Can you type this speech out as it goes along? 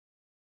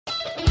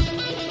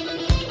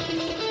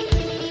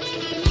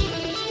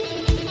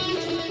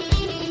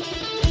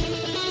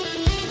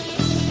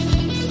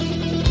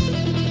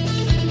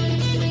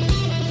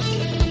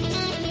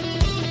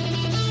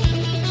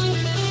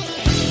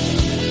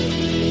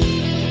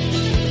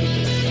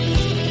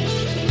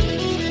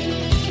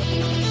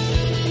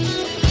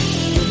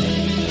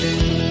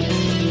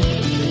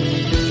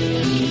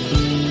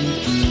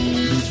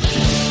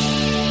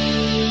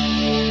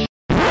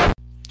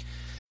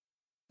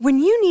When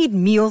you need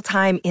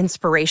mealtime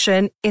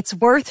inspiration, it's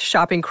worth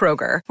shopping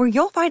Kroger, where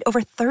you'll find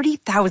over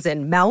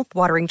 30,000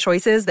 mouth-watering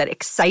choices that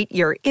excite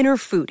your inner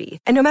foodie.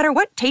 And no matter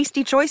what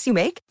tasty choice you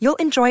make, you'll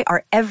enjoy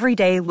our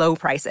everyday low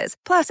prices,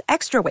 plus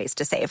extra ways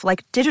to save,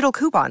 like digital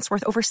coupons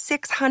worth over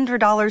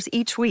 $600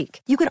 each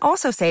week. You can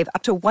also save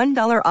up to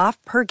 $1 off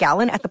per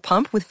gallon at the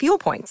pump with fuel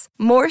points.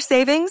 More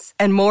savings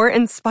and more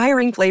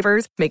inspiring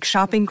flavors make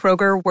shopping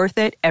Kroger worth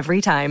it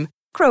every time.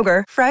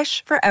 Kroger,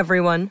 fresh for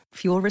everyone.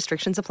 Fuel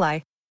restrictions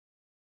apply.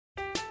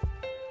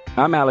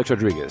 I'm Alex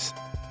Rodriguez.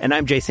 And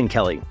I'm Jason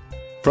Kelly.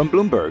 From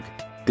Bloomberg,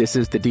 this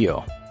is The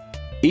Deal.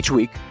 Each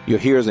week, you'll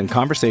hear us in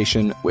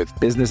conversation with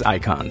business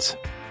icons.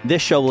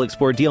 This show will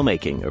explore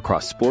deal-making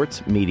across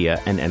sports,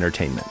 media, and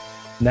entertainment.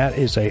 That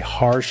is a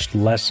harsh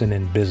lesson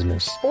in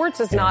business. Sports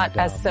is not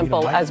as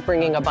simple as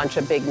bringing a bunch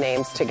of big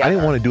names together. I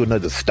didn't want to do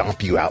another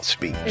stomp you out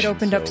speech. It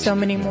opened up so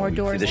many more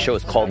doors. The show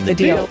is called The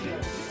Deal.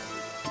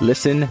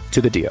 Listen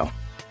to The Deal.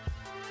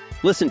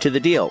 Listen to The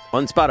Deal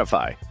on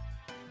Spotify.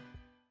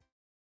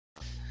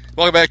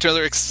 Welcome back to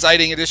another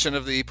exciting edition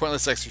of the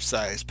Pointless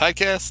Exercise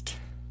podcast.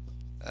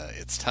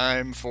 It's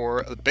time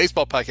for the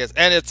baseball podcast,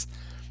 and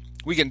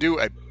we can do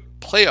a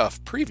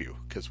playoff preview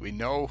because we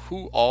know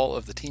who all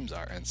of the teams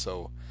are. And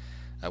so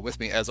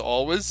with me, as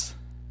always,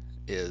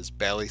 is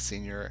Bally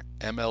Senior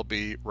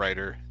MLB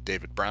writer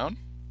David Brown.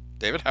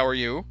 David, how are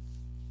you?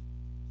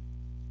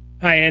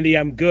 Hi, Andy.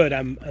 I'm good.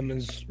 I'm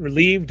as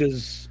relieved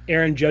as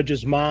Aaron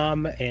Judge's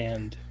mom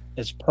and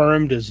as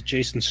permed as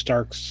Jason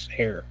Stark's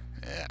hair.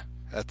 Yeah,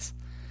 that's...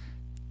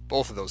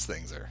 Both of those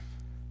things are...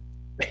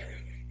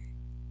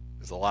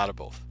 There's a lot of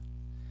both.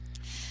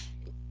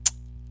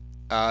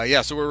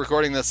 So we're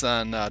recording this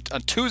on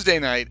Tuesday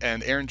night,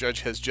 and Aaron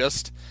Judge has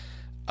just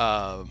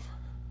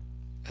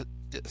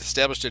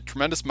established a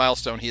tremendous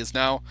milestone. He is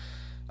now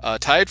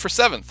tied for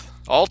 7th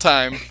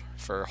all-time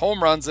for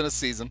home runs in a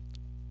season.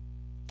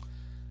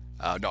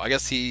 I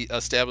guess he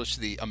established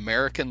the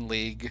American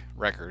League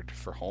record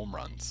for home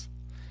runs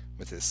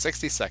with his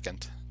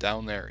 62nd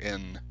down there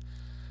in...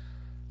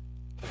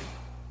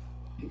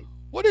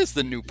 What is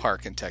the new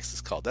park in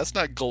Texas called? That's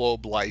not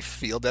Globe Life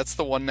Field. That's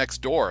the one next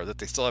door that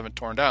they still haven't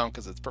torn down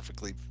because it's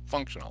perfectly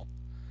functional.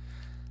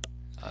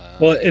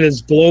 Well, it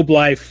is Globe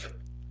Life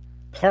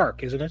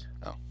Park, isn't it?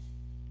 Oh.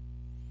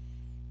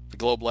 The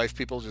Globe Life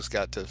people just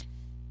got to...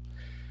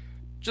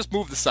 Just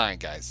move the sign,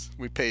 guys.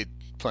 We paid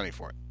plenty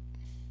for it.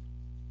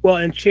 Well,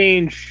 and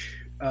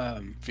change...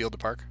 Field to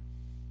park?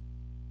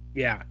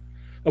 Yeah.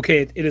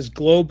 Okay, it is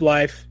Globe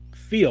Life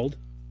Field.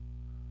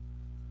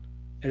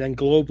 And then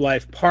Globe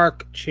Life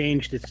Park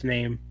changed its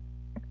name,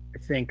 I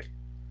think,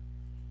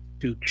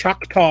 to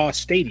Choctaw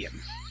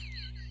Stadium.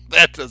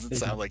 That doesn't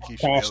sound like you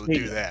should be able to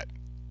do that.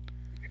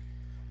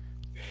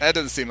 That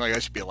doesn't seem like I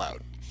should be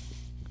allowed.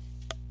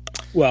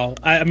 Well,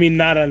 I mean,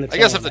 not on the... I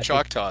guess if the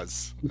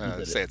Choctaws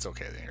say it's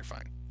okay, then you're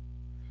fine.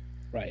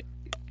 Right.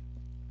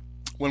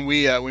 When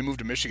we moved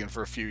to Michigan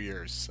for a few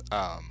years,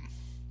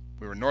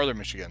 we were in northern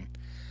Michigan,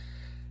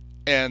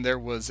 and there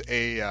was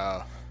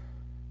a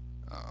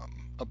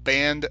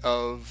band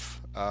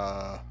of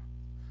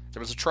there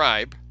was a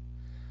tribe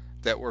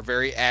that were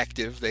very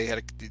active. They had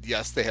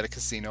a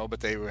casino, but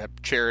they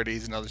had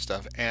charities and other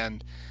stuff,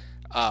 and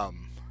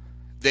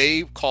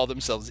they called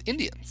themselves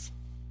Indians.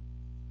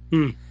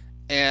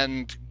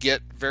 And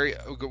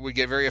would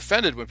get very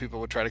offended when people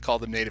would try to call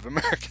them Native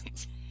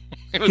Americans.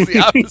 It was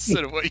the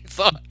opposite of what you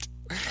thought.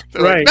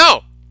 They're right.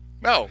 Like,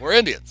 no, we're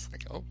Indians.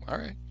 Like, oh, all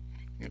right.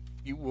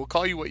 We'll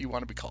call you what you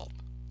want to be called.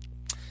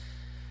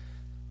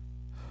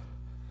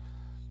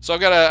 So I've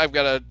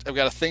got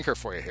a thinker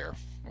for you here.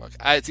 Look,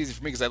 it's easy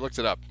for me because I looked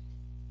it up.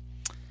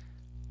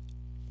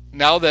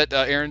 Now that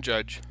Aaron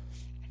Judge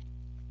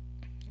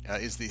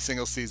is the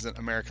single season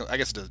American, I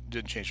guess it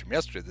didn't change from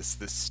yesterday. This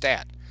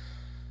stat,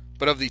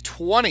 but of the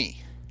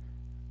 20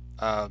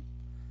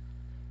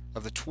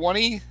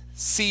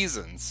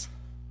 seasons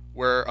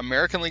where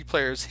American League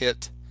players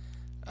hit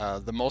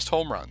the most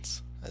home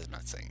runs, I'm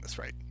not saying this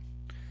right.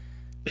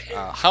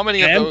 How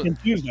many of those? I'm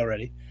confused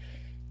already.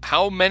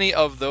 How many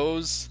of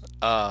those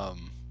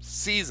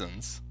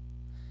seasons?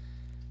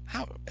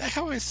 How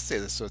do I say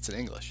this so it's in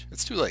English?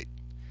 It's too late.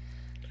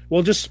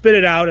 We'll just spit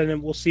it out and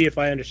then we'll see if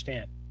I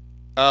understand.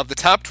 Of the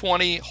top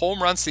 20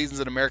 home run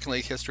seasons in American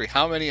League history,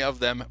 how many of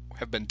them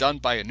have been done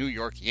by a New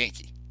York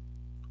Yankee?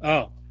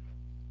 Oh.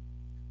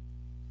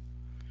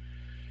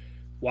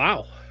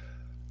 Wow.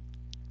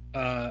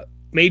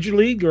 Major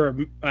League or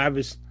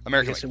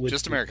American League?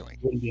 Just American League.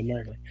 Wouldn't be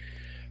American League.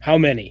 How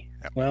many?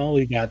 Yep. Well,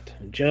 we got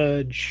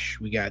Judge,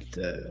 we got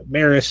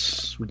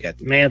Maris, we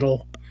got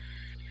Mantle,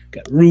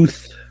 got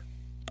Ruth,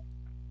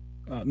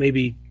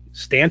 maybe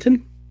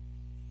Stanton?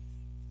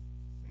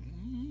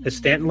 Has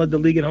Stanton led the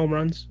league in home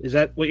runs? Is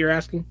that what you're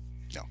asking?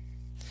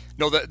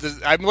 No.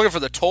 I'm looking for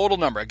the total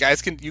number.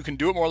 Guys, you can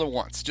do it more than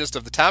once. Just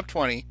of the top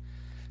 20,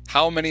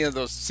 how many of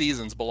those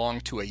seasons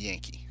belong to a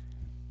Yankee?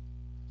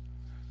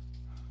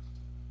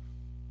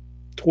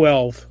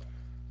 12.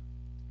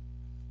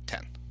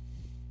 10.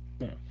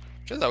 Oh.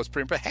 That was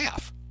pretty much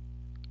half.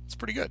 It's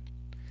pretty good.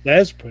 That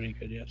is pretty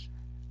good, yes.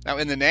 Now,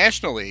 in the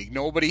National League,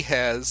 nobody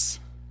has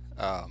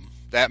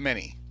that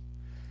many.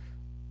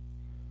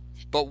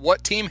 But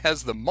what team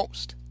has the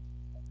most?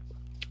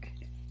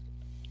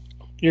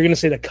 You're going to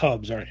say the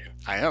Cubs, aren't you?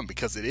 I am,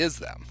 because it is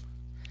them.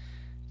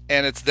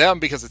 And it's them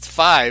because it's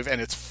 5,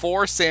 and it's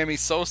 4 Sammy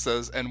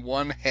Sosas and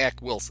 1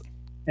 Hack Wilson.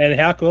 And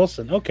Hack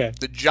Wilson, okay.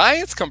 The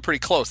Giants come pretty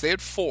close. They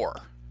had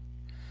 4.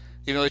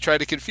 Even though they tried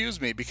to confuse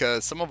me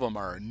because some of them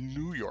are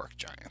New York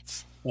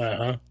Giants.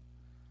 Uh-huh.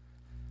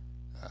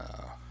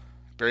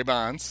 Barry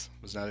Bonds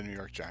was not a New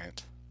York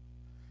Giant.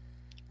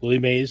 Willie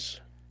Mays.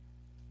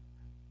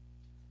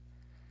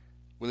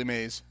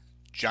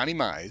 Johnny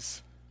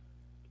Mize.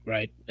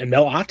 Right. And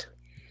Mel Ott?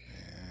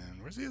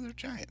 And where's the other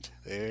Giant?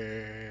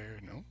 There.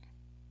 No.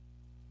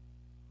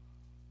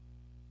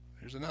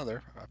 There's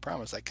another. I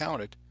promise. I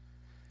counted.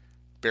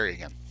 Barry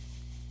again.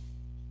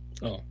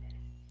 Oh.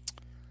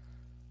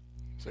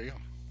 So there you go.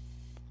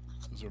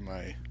 Those are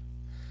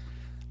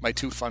my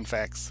 2 fun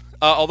facts.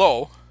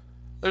 Although,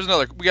 we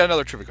got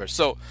another trivia question.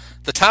 So,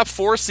 the top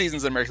 4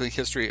 seasons in American League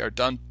history are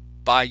done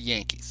by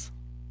Yankees.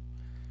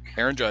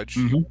 Aaron Judge,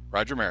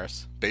 Roger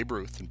Maris, Babe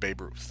Ruth, and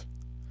Babe Ruth.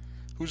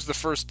 Who's the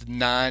first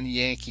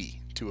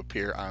non-Yankee to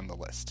appear on the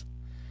list?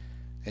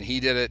 And he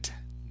did it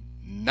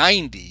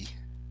 90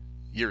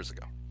 years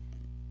ago.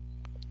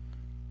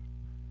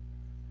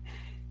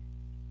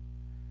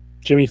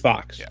 Jimmy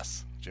Fox.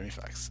 Yes, Jimmy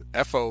Fox.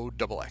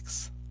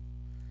 Foxx.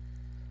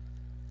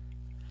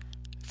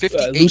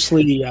 58.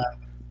 Loosely,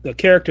 the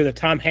character that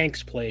Tom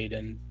Hanks played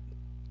in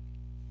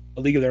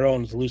A League of Their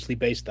Own is loosely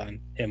based on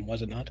him,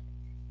 was it not?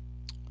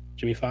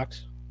 Jimmy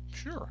Fox?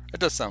 Sure.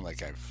 It does sound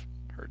like I've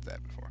heard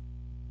that before.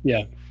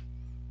 Yeah.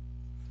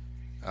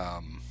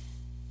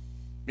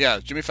 Yeah,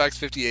 Jimmy Fox,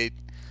 58.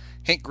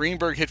 Hank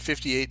Greenberg hit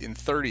 58 in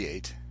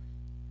 38.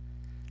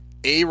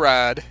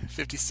 A-Rod,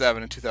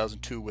 57 in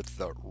 2002 with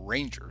the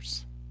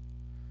Rangers.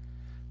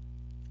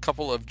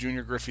 Couple of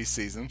Junior Griffey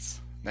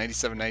seasons.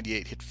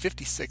 97-98 hit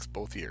 56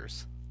 both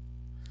years.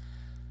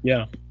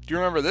 Yeah. Do you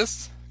remember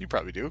this? You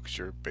probably do because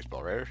you're a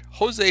baseball writer.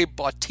 Jose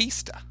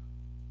Bautista.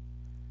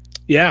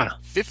 Yeah.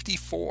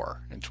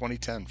 54 in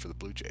 2010 for the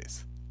Blue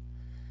Jays.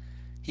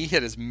 He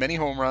hit as many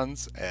home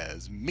runs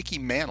as Mickey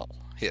Mantle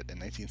hit in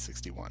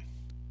 1961.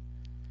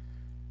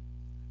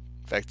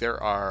 In fact,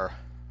 there's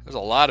a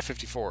lot of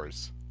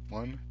 54s.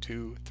 1,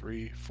 2,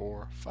 3,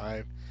 4,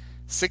 5,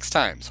 6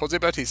 times. Jose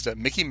Bautista,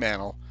 Mickey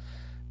Mantle,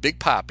 Big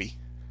Papi,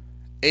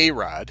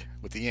 A-Rod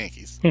with the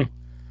Yankees,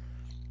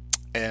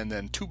 and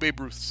then 2 Babe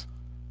Ruths.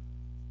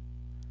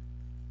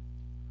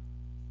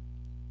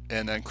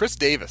 And then Chris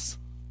Davis.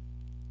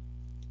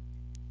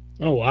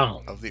 Oh,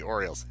 wow. Of the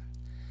Orioles.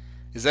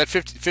 Is that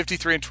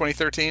 53 in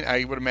 2013?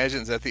 I would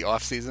imagine, is that the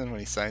offseason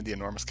when he signed the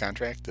enormous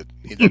contract that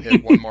he then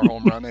hit one more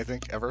home run, I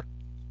think, ever?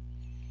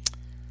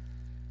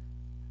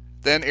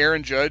 Then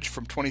Aaron Judge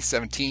from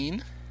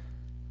 2017.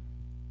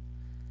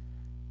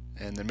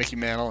 And then Mickey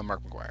Mantle and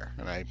Mark McGwire.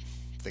 And I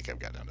think I've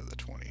got down to the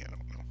 20. I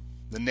don't know.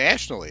 The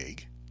National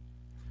League.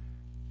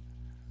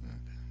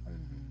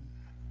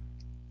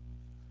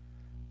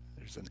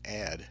 There's an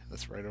ad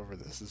that's right over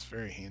this. It's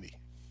very handy.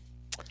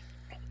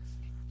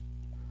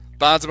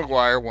 Bonds and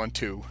McGwire, 1,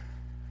 2.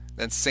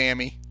 Then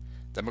Sammy.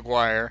 Then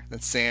McGwire.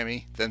 Then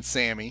Sammy. Then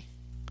Sammy.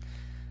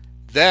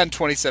 Then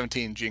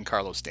 2017,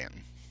 Giancarlo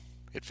Stanton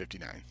hit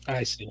 59.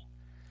 I see.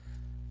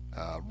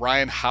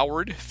 Ryan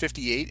Howard,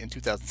 58 in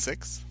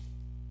 2006.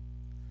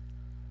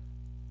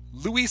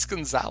 Luis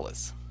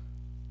Gonzalez,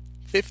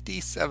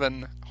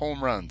 57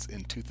 home runs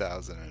in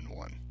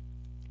 2001.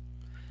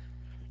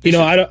 You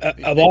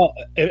know,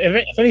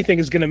 if anything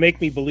is going to make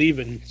me believe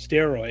in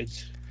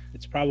steroids,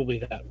 it's probably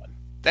that one.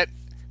 That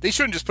they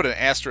shouldn't just put an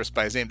asterisk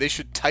by his name. They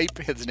should type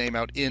his name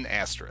out in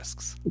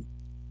asterisks.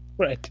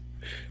 Right.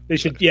 They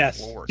should,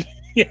 yes. Lord.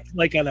 Yeah,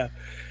 like on a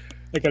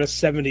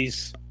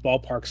 70s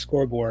ballpark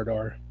scoreboard,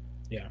 or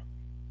yeah.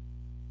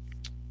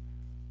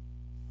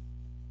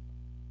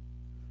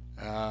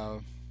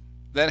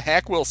 Then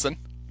Hack Wilson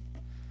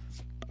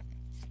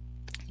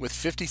with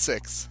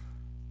 56.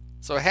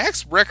 So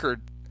Hack's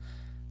record,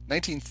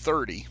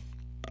 1930,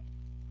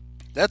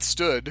 that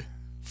stood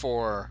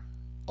for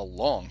a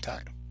long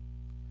time.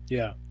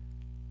 Yeah.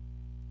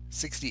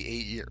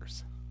 68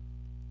 years.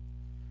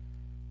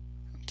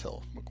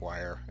 Until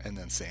McGwire and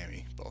then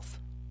Sammy both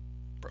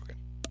broke it.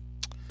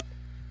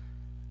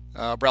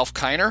 Ralph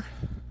Kiner,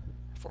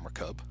 former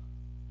Cub,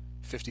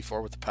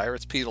 54 with the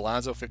Pirates. Pete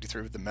Alonso,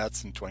 53 with the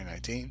Mets in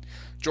 2019.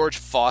 George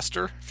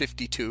Foster,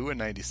 52 in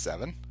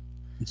 97.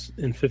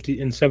 In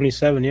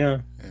 77, yeah.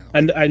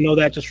 And I know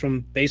that just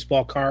from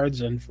baseball cards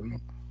and from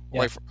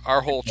like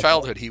our whole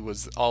childhood, he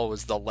was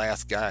always the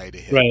last guy to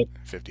hit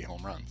 50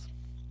 home runs.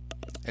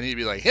 And he'd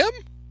be like, him?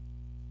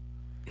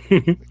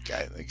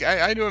 the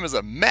guy, I knew him as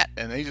a Met,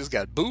 and he just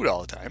got booed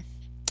all the time.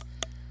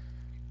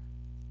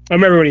 I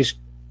remember when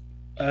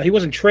he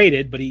wasn't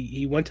traded, but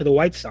he went to the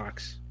White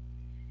Sox.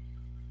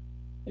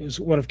 It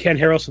was one of Ken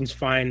Harrelson's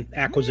fine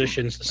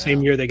acquisitions the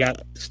same year they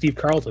got Steve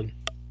Carlton.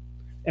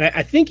 And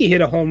I think he hit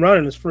a home run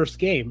in his first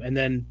game and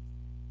then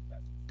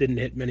didn't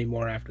hit many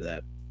more after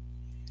that.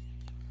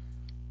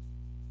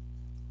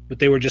 but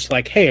they were just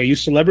like, "Hey, are you a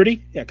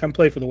celebrity? Yeah, come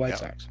play for the White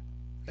Sox."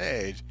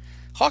 Hey,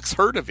 Hawks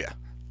heard of you.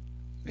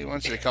 He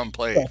wants you to come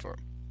play for him.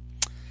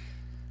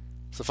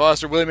 So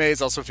Foster, Willie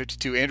Mays, also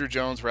 52. Andrew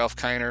Jones, Ralph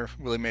Kiner,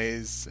 Willie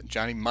Mays,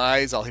 Johnny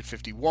Mize all hit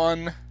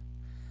 51.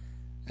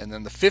 And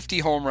then the 50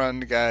 home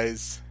run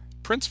guys,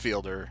 Prince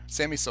Fielder,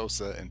 Sammy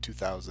Sosa in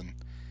 2000,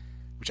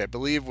 which I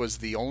believe was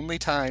the only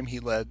time he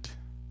led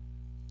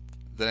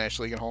the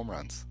National League in home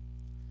runs.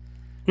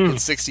 He hit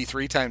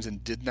 63 times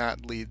and did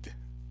not lead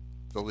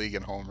the league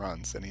in home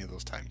runs any of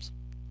those times.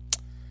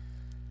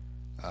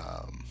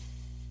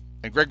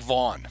 And Greg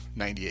Vaughn,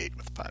 98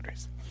 with the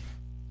Padres.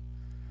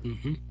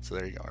 Mm-hmm. So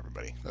there you go,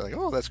 everybody. They're like,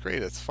 oh, that's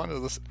great. It's fun to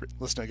listen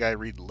to a guy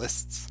read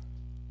lists.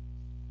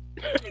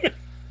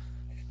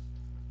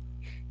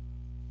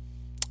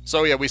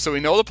 So yeah, we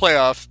know the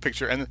playoff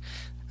picture, and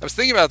I was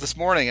thinking about it this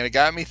morning, and it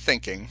got me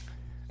thinking.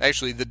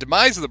 Actually, the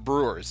demise of the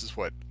Brewers is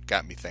what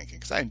got me thinking,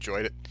 because I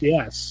enjoyed it.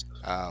 Yes.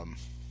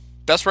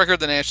 Best record in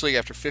the National League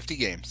after 50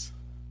 games.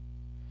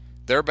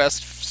 Their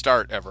best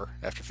start ever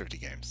after 50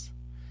 games.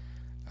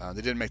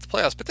 They didn't make the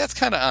playoffs, but that's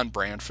kind of on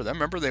brand for them.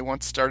 Remember, they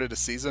once started a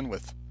season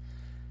with,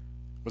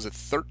 was it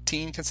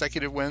 13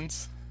 consecutive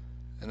wins?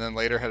 And then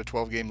later had a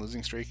 12-game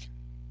losing streak?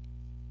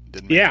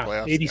 Didn't make the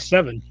playoffs?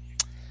 87.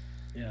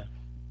 Yeah.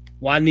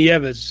 Juan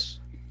Nieves,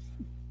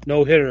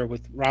 no-hitter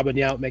with Robin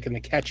Yount making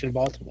the catch in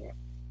Baltimore.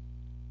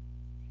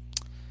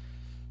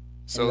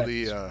 So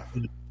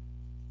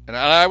and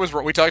I was,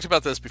 we talked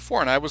about this before,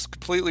 and I was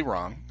completely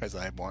wrong, as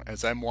I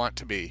want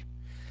to be.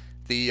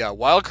 The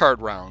wild card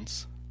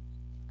rounds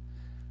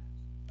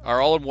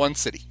are all in one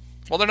city.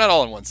 Well, they're not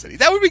all in one city.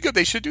 That would be good.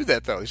 They should do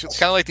that, though. It's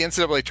kind of like the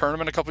NCAA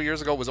tournament a couple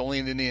years ago was only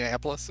in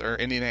Indianapolis or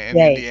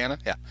Indiana.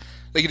 Yeah,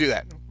 they could do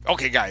that.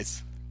 Okay,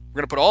 guys,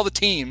 we're going to put all the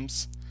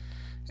teams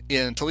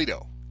in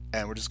Toledo,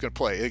 and we're just going to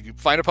play. You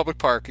find a public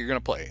park, you're going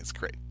to play. It's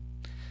great.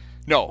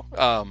 No,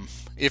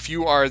 if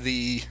you're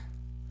the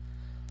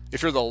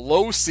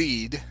low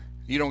seed,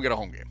 you don't get a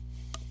home game.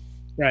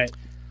 Right.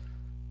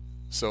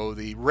 So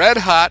the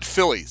red-hot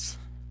Phillies,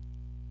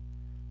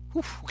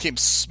 who came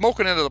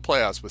smoking into the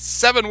playoffs with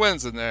 7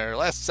 wins in their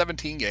last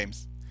 17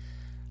 games.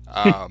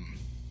 It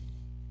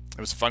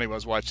was funny. I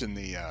was watching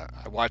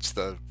I watched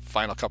the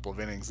final couple of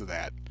innings of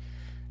that,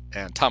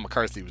 and Tom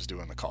McCarthy was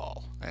doing the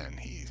call,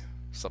 and he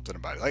something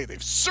about it like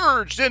they've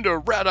surged into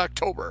Red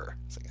October.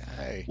 It's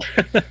like,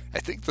 I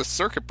think the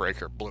circuit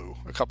breaker blew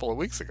a couple of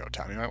weeks ago,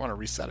 Tom. You might want to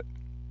reset it.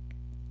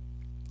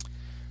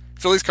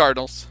 Phillies,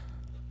 Cardinals,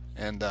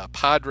 and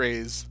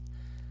Padres,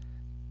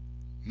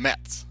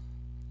 Mets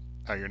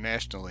are your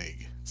National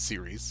League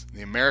series.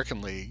 The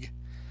American League,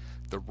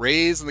 the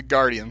Rays and the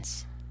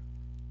Guardians,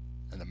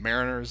 and the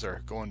Mariners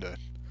are going to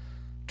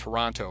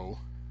Toronto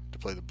to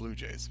play the Blue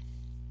Jays.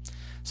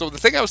 So the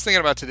thing I was thinking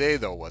about today,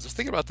 though, was I was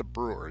thinking about the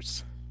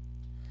Brewers.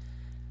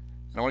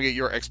 And I want to get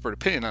your expert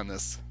opinion on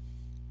this.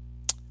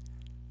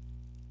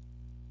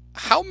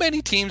 How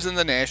many teams in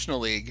the National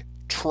League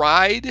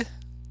tried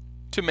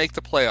to make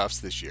the playoffs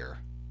this year,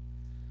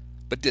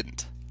 but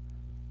didn't?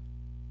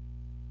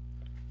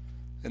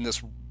 In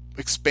this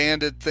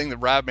expanded thing that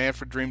Rob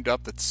Manfred dreamed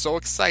up that's so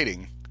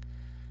exciting.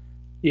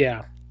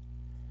 Yeah.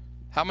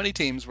 How many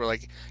teams were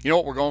like, you know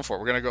what, we're going for?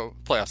 We're going to go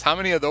playoffs. How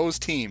many of those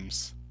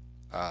teams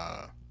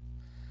are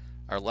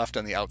left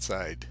on the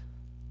outside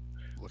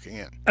looking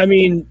in? I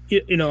mean,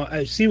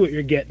 I see what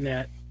you're getting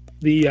at.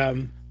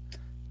 I'm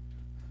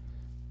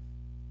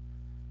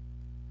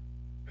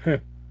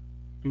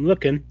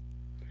looking.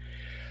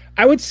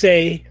 I would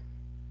say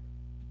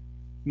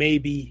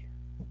maybe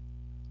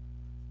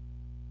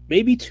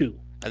 2.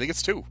 I think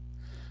it's 2.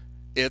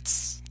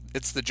 It's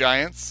the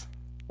Giants.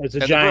 It's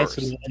the Giants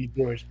and the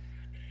Brewers.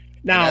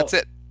 Now, and that's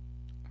it.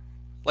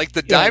 Like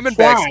the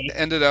Diamondbacks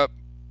ended up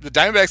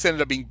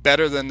being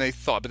better than they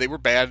thought, but they were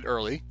bad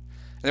early.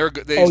 And they were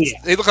good. They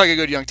looked like a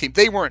good young team.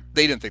 They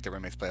didn't think they were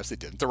going to make the playoffs. They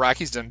didn't. The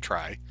Rockies didn't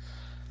try.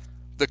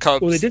 The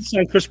Cubs. Well, they did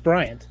sign Chris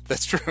Bryant.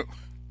 That's true.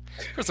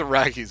 Of course, the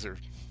Rockies are.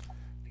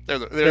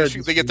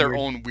 They get their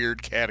own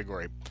weird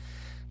category.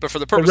 But for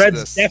the purpose of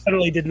this, the Reds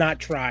definitely did not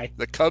try.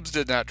 The Cubs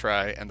did not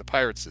try, and the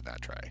Pirates did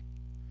not try.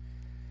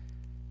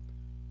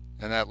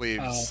 And that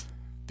leaves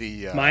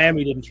the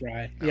Miami didn't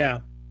try. No. Yeah.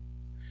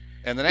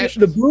 And the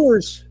Nationals. The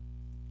Brewers,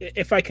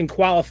 if I can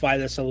qualify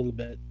this a little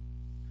bit,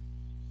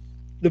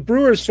 the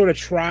Brewers sort of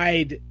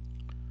tried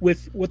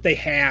with what they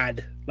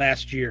had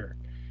last year.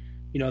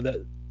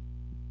 The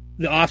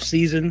off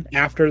season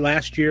after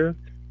last year.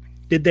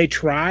 Did they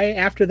try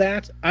after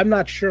that? I'm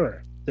not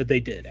sure that they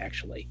did,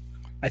 actually.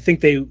 I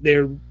think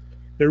they're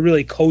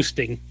really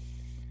coasting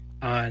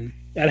on.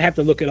 I'd have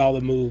to look at all the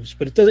moves,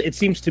 but it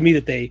seems to me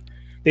that they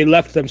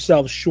left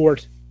themselves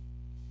short.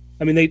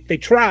 I mean, they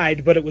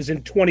tried, but it was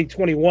in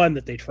 2021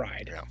 that they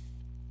tried. Yeah.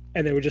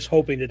 And they were just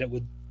hoping that it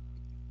would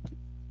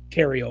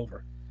carry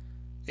over.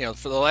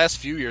 For the last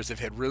few years they've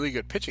had really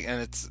good pitching,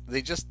 and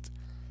they just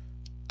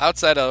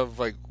outside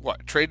of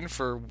trading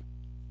for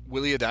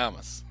Willy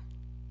Adames.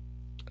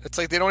 It's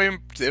like they don't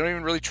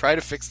even really try to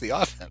fix the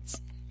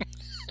offense.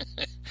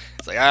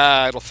 It's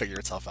like, it'll figure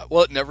itself out.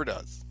 Well, it never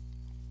does.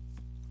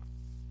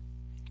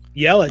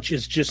 Yelich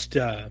is just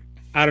I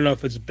don't know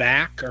if it's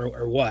back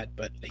or what,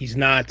 but he's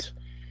not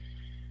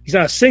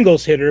a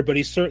singles hitter, but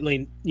he's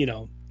certainly,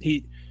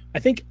 I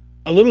think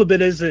a little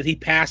bit is that he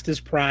passed his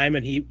prime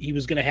and he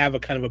was going to have a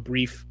kind of a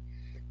brief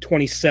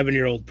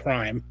 27-year-old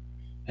prime,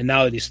 and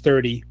now that he's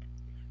 30,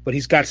 but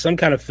he's got some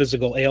kind of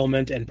physical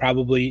ailment and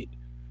probably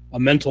a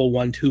mental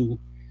one too,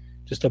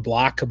 just a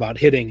block about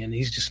hitting, and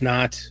he's just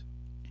not.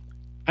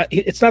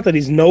 It's not that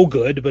he's no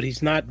good, but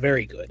he's not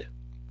very good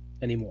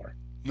anymore.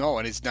 No,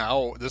 and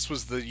this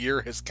was the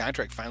year his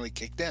contract finally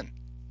kicked in.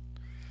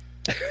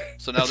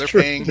 So now they're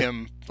true. paying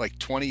him like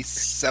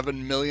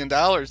 $27 million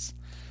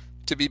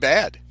to be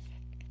bad.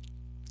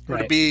 Or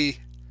to be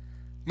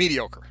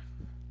mediocre.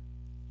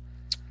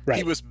 Right.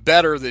 He was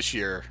better this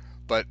year,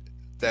 but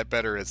that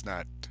better is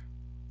not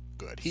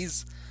good.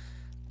 He's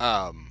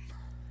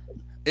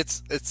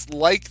it's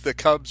like the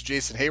Cubs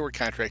Jason Hayward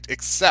contract,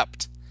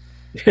 except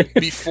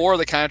before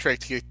the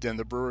contract kicked in,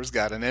 the Brewers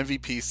got an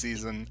MVP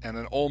season and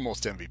an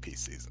almost MVP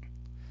season.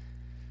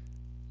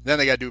 Then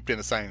they got duped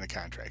into signing the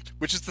contract,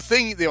 which is the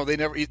thing. They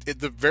never.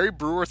 The very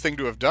Brewer thing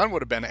to have done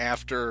would have been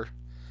after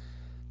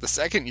the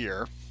second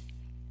year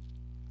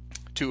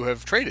to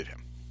have traded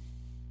him.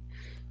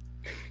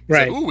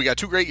 Right. So, we got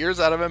 2 great years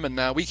out of him, and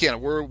now we can't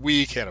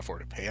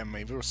afford to pay him.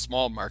 Maybe we're a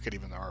small market,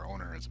 even though our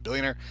owner is a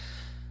billionaire.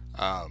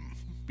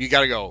 You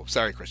got to go.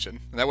 Sorry, Christian.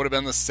 And that would have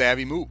been the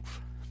savvy move.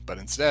 But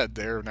instead,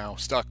 they're now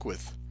stuck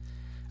with.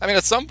 I mean,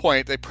 at some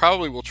point, they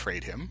probably will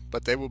trade him,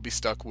 but they will be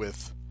stuck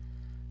with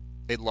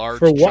a large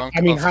chunk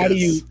of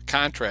his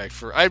contract.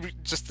 I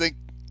just think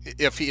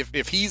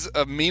if he's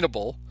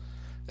amenable,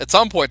 at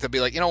some point they'll be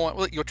like, you know what?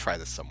 Well, you'll try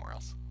this somewhere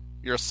else.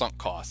 You're a sunk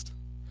cost.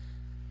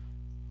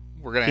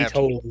 We're gonna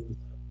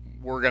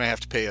have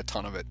to pay a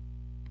ton of it,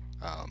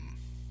 and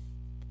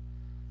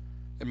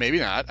maybe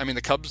not. I mean,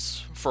 the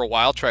Cubs for a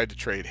while tried to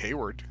trade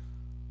Hayward,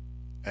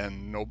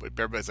 and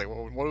everybody's like,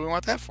 well, what do we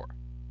want that for?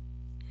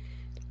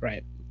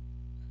 Right.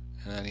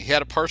 And then he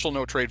had a partial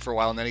no trade for a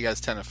while, and then he got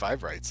his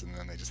 10-5 rights, and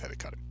then they just had to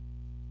cut him.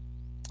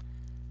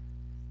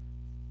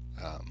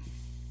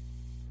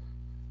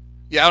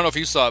 I don't know if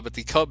you saw it, but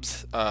the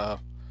Cubs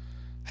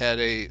had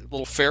a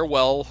little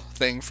farewell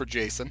thing for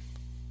Jason.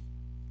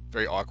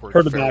 Very awkward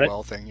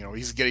farewell thing.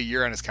 He's get a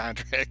year on his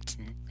contract,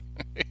 and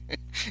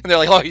they're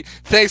like, "Oh,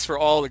 thanks for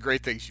all the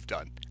great things you've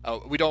done.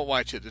 We don't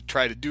want you to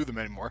try to do them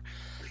anymore."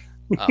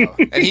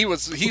 And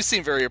he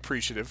seemed very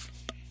appreciative.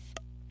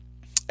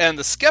 And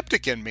the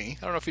skeptic in me,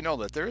 I don't know if you know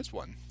that there is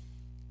one,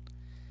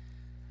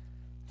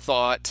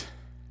 thought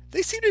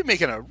they seem to be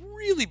making a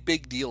really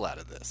big deal out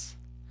of this.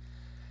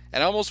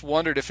 And I almost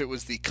wondered if it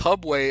was the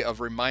Cub way of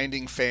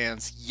reminding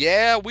fans,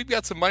 yeah, we've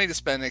got some money to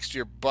spend next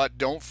year, but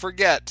don't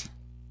forget,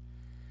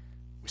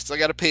 we still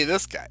got to pay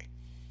this guy.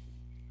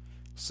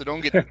 So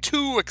don't get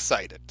too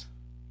excited.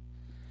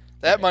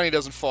 That money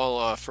doesn't fall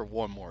off for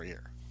one more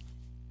year.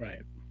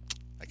 Right.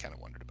 I kind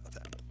of wondered about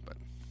that, but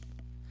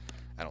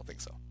I don't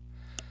think so.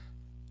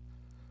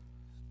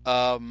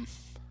 I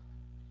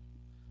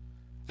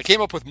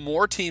came up with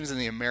more teams in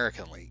the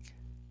American League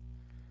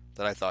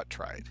that I thought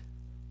tried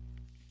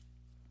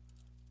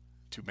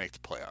to make the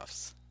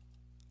playoffs.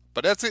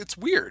 But it's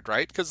weird,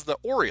 right? Because the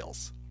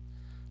Orioles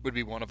would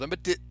be one of them,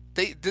 but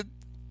they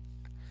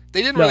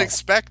didn't really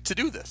expect to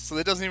do this, so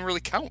it doesn't even really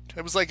count.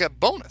 It was like a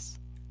bonus.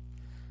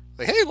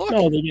 Like, hey, look.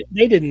 No,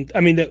 they didn't.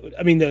 I mean,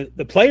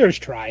 the players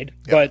tried,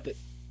 but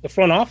the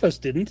front office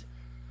didn't.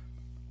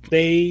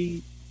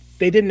 They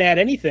didn't add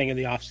anything in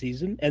the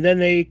offseason, and then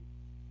they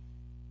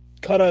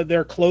cut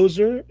their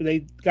closer.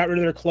 They got rid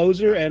of their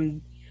closer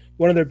and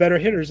one of their better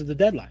hitters at the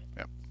deadline.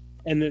 Yep.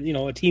 And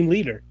a team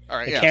leader, all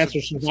right,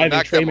 cancer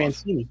survivor Trey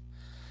Mancini.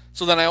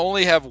 So then I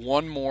only have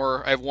one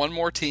more. I have one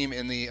more team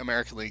in the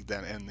American League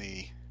than in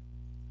the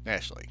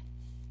National League.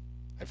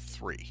 I have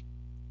 3.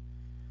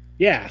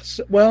 Yeah.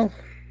 Well,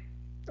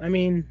 I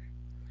mean,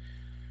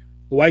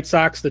 the White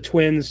Sox, the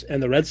Twins,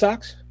 and the Red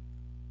Sox.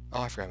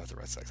 Oh, I forgot about the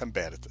Red Sox. I'm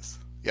bad at this.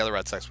 Yeah, the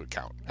Red Sox would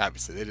count.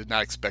 Obviously, they did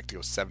not expect to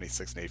go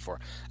 76 and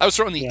 84. I was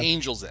throwing the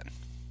Angels in.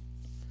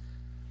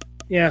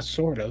 Yeah,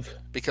 sort of.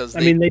 Because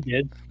they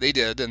did. They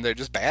did, and they're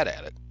just bad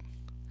at it.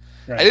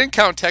 Right. I didn't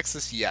count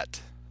Texas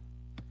yet.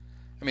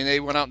 I mean, they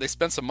went out and they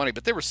spent some money,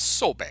 but they were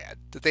so bad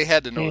that they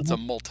had to know it's a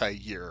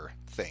multi-year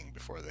thing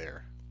before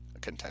they're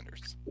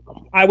contenders.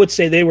 I would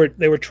say they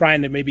were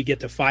trying to maybe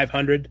get to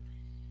 500,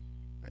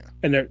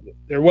 and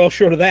they're well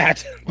short of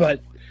that.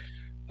 But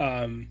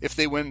if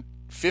they win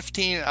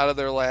 15 out of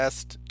their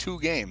last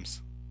 2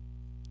 games,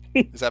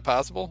 is that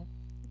possible?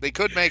 They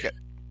could make it.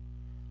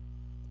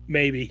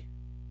 Maybe.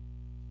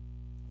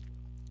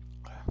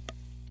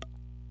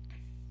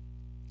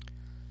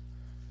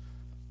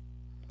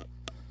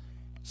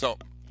 So,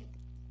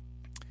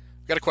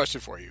 I've got a question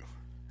for you.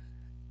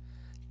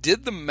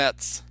 Did the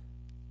Mets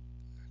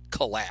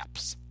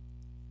collapse?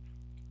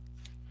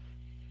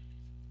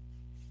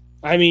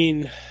 I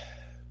mean,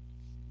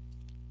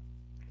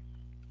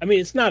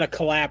 it's not a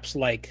collapse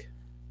like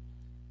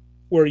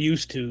we're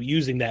used to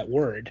using that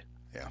word.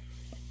 Yeah.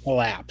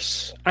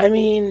 Collapse. I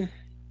mean,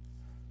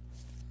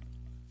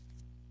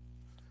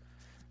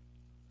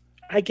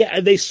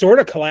 They sort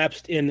of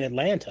collapsed in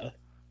Atlanta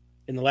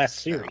in the last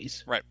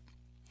series. Yeah, right.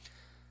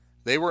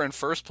 They were in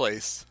first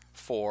place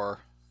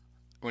for,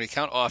 when you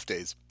count off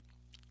days,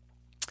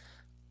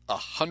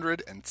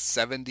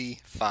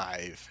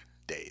 175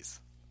 days.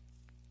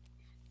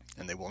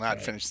 And they will not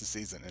finish the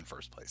season in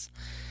first place.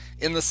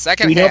 In the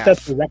second half, know if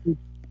that's the record?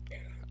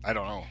 I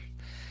don't know.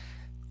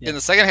 Yeah. In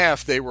the second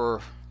half, they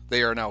are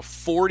now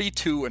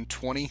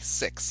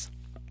 42-26.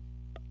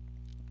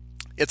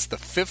 It's the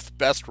 5th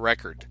best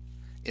record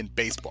in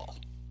baseball.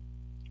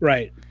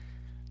 Right.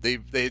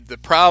 The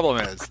problem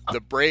is the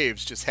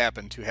Braves just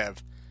happen to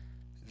have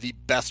the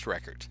best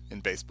record in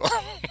baseball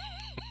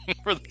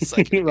for the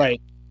second.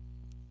 Right.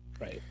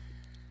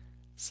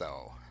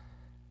 So,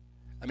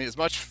 I mean, as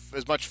much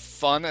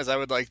fun as I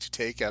would like to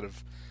take out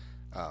of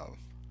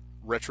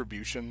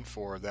retribution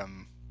for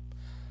them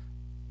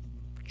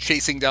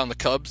chasing down the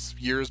Cubs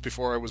years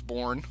before I was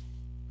born,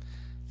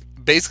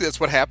 basically that's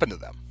what happened to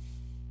them.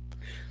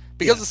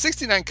 Because the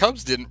 '69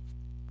 Cubs didn't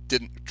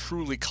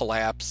truly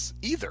collapse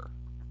either.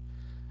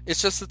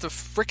 It's just that the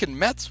frickin'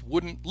 Mets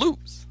wouldn't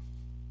lose.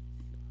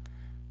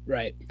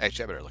 Right.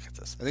 Actually, I better look at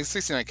this. I think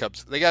 '69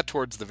 Cubs, they got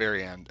towards the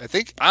very end.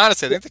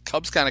 Honestly, I think the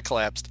Cubs kind of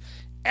collapsed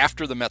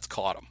after the Mets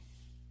caught them.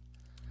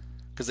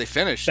 Because they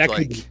finished I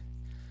think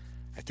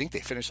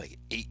they finished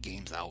 8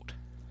 games out.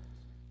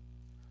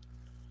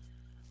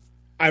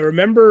 I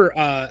remember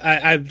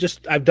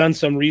I've done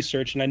some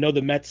research, and I know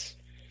the Mets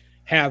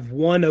have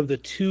one of the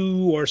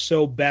 2 or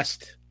so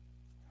best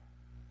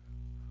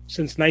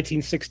since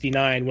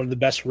 1969, one of the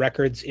best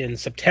records in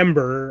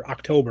September,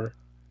 October.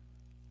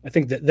 I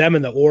think that them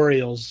and the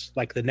Orioles,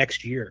 the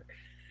next year,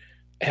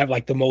 have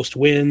the most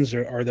wins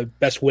or the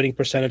best winning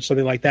percentage,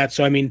 something like that.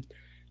 So, I mean,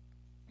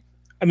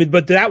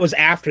 but that was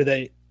after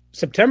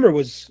September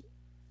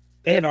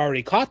they had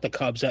already caught the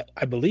Cubs,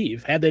 I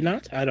believe. Had they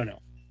not? I don't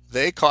know.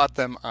 They caught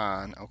them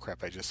on, oh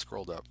crap, I just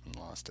scrolled up and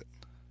lost it.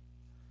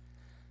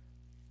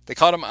 They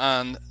caught them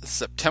on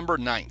September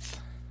 9th.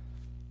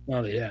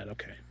 Oh, they did.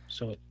 Okay.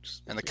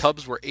 And the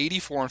Cubs were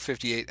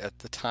 84-58 at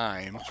the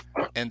time,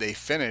 and they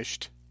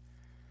finished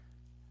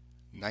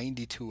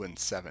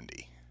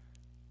 92-70.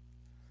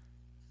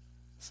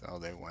 So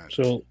they went.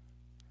 They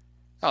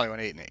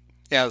went 8-8.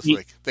 Yeah,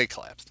 they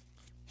collapsed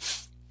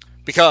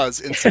because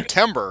in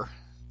September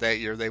that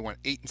year they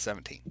went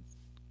 8-17.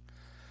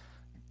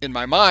 In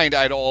my mind,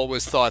 I'd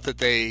always thought that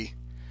they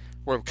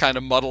were kind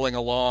of muddling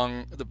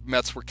along. The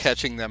Mets were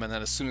catching them, and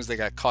then as soon as they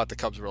got caught, the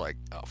Cubs were like,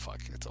 "Oh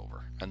fuck, it's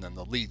over." And then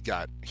the lead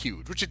got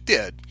huge, which it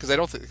did,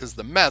 because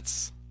the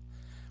Mets,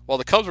 while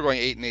the Cubs were going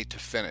 8-8 to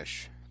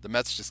finish, the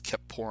Mets just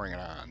kept pouring it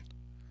on.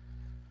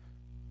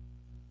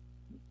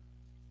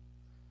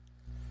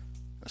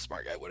 A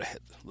smart guy would have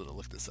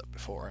looked this up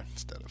before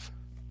instead of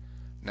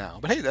now.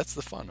 But hey, that's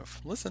the fun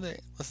of listen to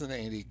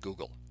Andy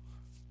Google.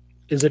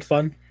 Is it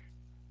fun?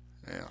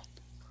 Yeah.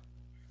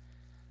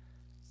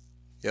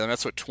 Yeah, the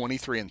Mets went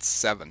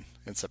 23-7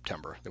 in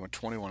September. They went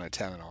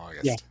 21-10 in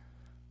August. Yeah,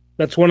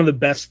 that's one of the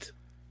best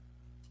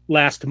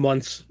last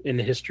months in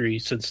history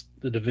since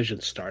the division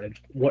started.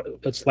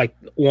 That's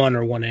 1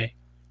 or 1A.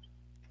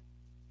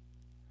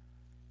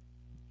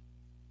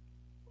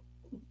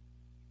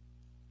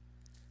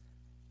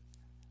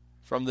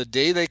 From the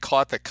day they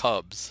caught the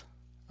Cubs,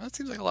 that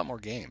seems like a lot more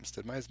games.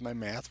 Is my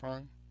math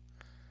wrong?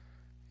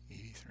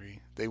 83.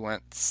 They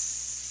went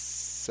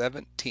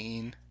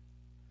 17-5.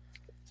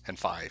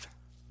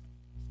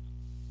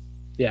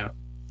 Yeah.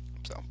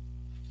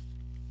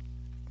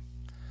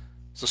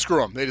 So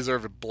screw them. They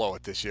deserve to blow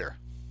it this year.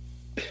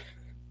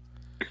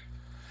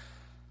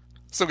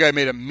 Some guy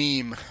made a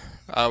meme.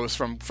 It was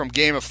from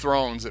Game of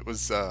Thrones. It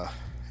was I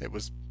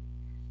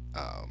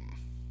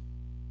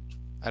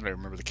don't even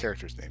remember the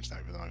characters' names now,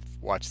 even though I've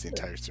watched the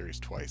entire series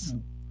twice.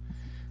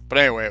 But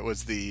anyway, it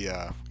was the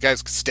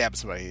guys stabbing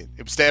somebody.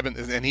 It was stabbing,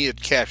 and he had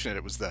captioned it.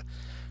 It was the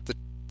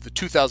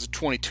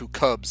 2022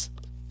 Cubs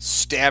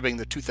stabbing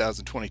the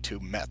 2022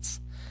 Mets.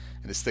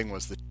 And his thing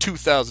was the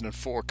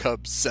 2004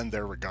 Cubs send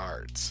their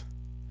regards.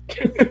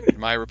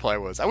 My reply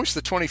was, I wish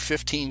the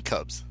 2015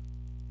 Cubs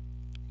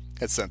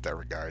had sent their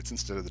regards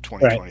instead of the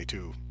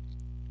 2022.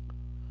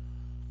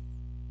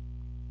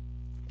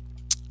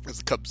 Because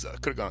the Cubs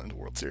could have gone into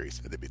the World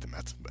Series if they beat the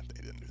Mets, but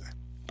they didn't do that.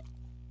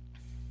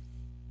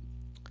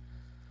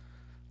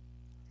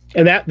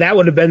 And that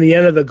would have been the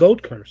end of the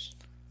GOAT curse.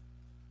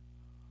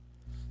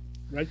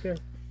 Right there.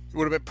 It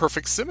would have been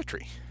perfect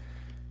symmetry.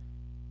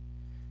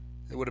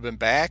 They would have been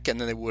back, and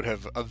then they would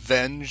have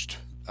avenged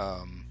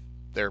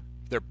their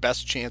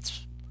best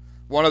chance,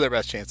 one of their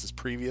best chances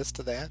previous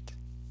to that.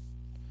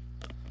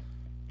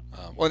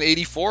 Well, in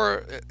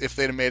 '84, if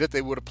they'd have made it,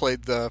 they would have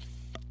played the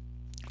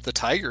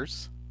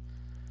Tigers.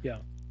 Yeah.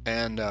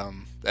 And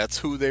that's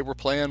who they were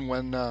playing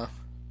when the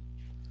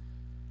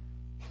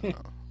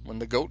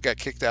GOAT got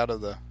kicked out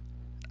of the.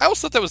 I always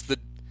thought that was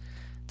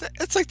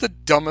it's like the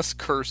dumbest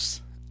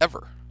curse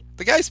ever.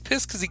 The guy's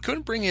pissed because he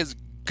couldn't bring his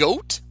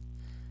goat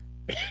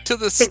to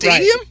the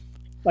stadium.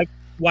 Right.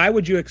 Why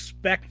would you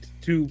expect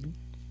to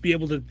be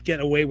able to get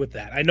away with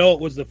that? I know it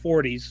was the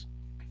 40s,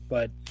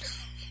 but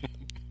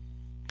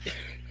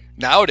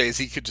Nowadays,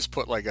 he could just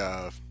put like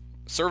a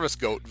service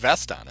goat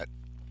vest on it.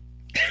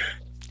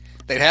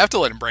 They'd have to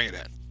let him bring it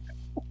in.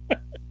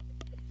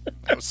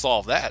 That would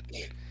solve that.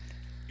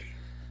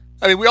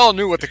 I mean, we all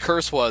knew what the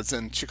curse was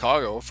in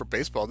Chicago for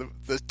baseball.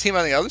 The team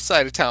on the other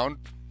side of town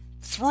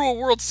threw a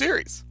World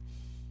Series.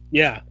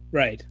 Yeah,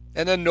 right.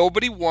 And then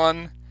nobody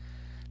won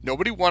a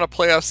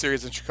playoff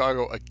series in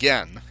Chicago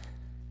again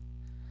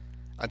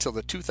until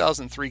the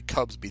 2003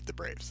 Cubs beat the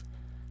Braves.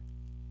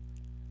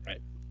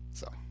 Right.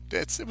 So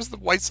it was the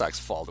White Sox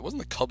fault. It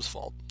wasn't the Cubs'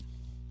 fault.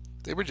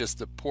 They were just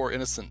the poor,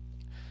 innocent,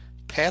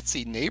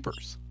 patsy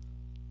neighbors.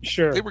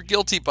 Sure. They were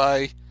guilty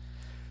by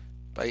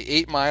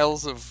 8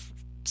 miles of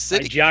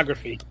city. By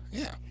geography.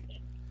 Yeah. It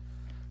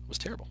was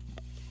terrible.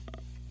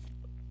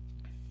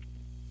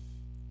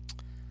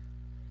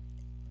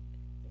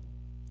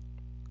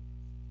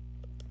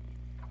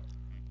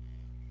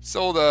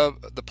 So the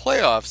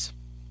playoffs,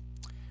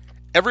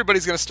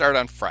 everybody's going to start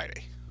on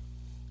Friday.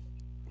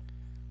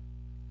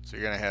 So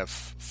you're going to have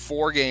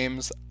 4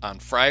 games on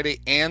Friday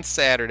and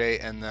Saturday,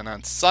 and then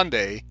on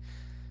Sunday,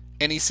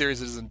 any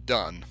series that isn't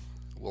done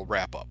will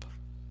wrap up.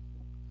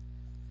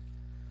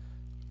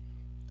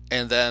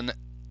 And then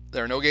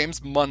there are no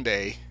games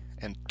Monday,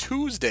 and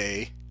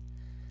Tuesday,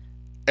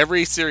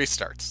 every series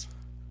starts.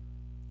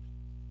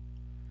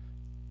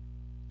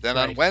 Then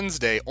on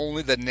Wednesday,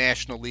 only the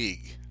National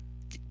League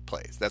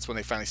plays. That's when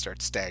they finally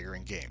start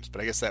staggering games.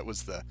 But I guess that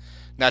was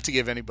not to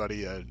give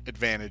anybody an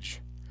advantage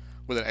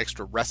with an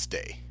extra rest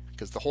day.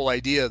 Because the whole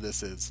idea of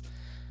this is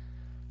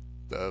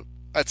the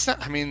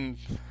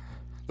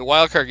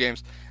wild card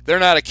games, they're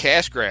not a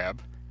cash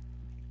grab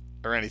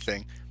or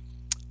anything.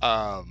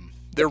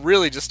 They're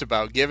really just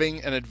about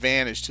giving an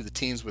advantage to the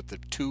teams with the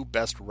 2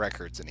 best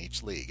records in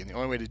each league. And the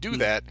only way to do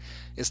that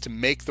is to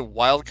make the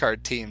wild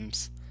card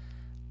teams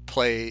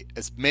play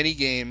as many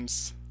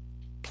games,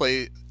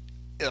 play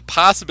a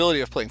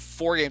possibility of playing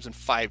 4 games in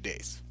 5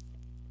 days,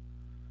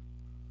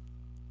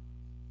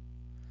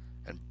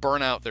 and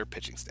burn out their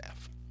pitching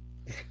staff.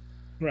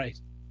 Right.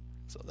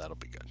 So that'll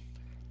be good.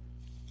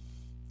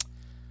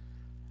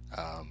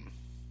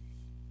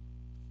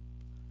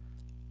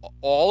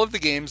 All of the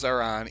games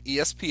are on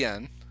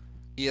ESPN,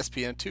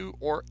 ESPN2,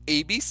 or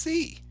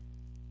ABC.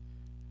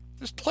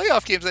 There's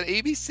playoff games on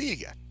ABC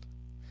again.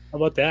 How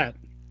about that?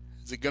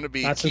 Is it going to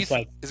be Not Keith?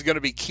 like Is it going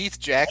to be Keith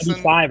Jackson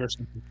 5 or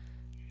something?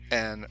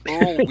 And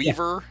Earl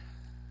Weaver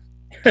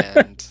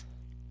and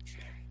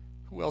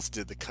who else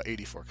did the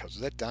 84 Cubs?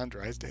 Was that Don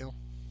Drysdale?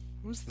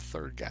 Who was the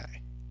third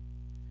guy?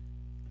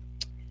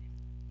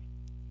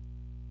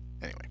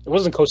 Anyway, It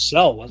wasn't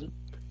Cosell, was it?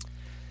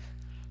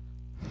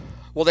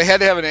 well, they had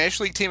to have a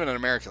National League team and an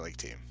American League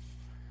team.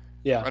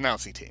 Yeah.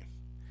 Announcing team.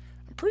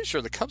 I'm pretty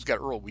sure the Cubs got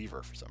Earl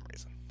Weaver for some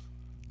reason.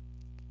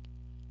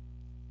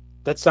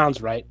 That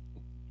sounds right.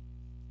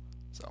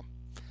 So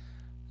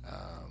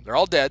they're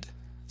all dead.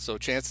 So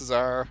chances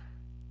are,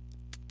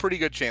 pretty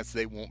good chance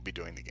they won't be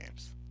doing the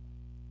games.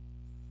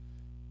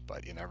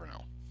 But you never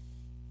know.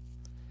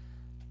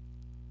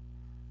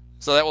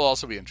 So that will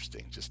also be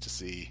interesting, just to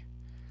see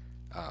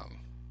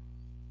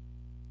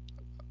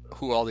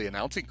who all the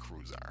announcing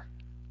crews are.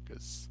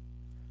 Because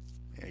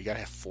you got to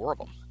have 4 of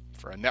them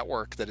for a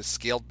network that has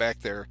scaled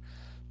back their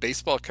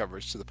baseball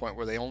coverage to the point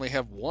where they only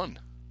have 1.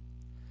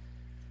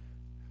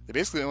 They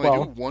basically only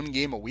do 1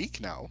 game a week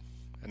now.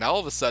 And now all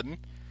of a sudden,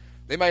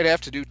 they might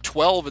have to do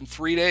 12 in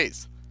 3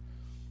 days.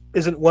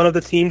 Isn't one of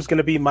the teams going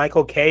to be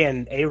Michael Kay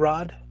and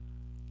A-Rod?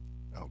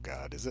 Oh,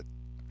 God, is it?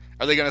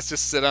 Are they going to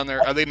just sit on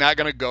there? Are they not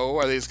going to go?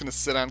 Are they just going to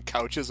sit on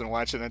couches and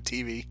watch it on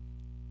TV?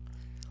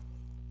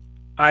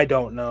 I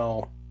don't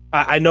know.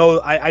 I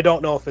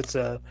don't know if it's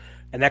an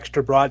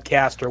extra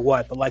broadcast or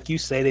what, but like you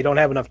say, they don't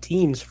have enough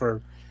teams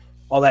for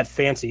all that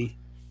fancy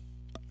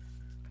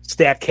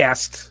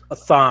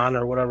StatCast-a-thon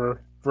or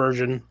whatever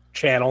version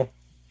channel.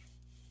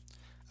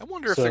 I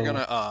wonder if they're going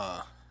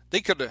to,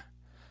 they could,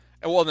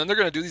 well, then they're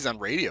going to do these on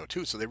radio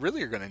too, so they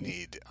really are going to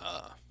need,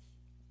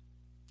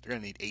 they're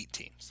going to need 8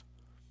 teams.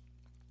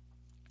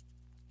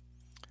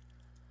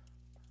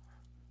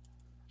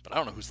 But I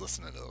don't know who's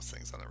listening to those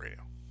things on the radio.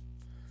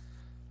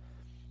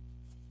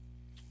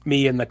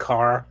 Me in the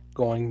car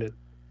going to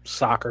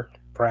soccer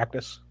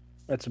practice.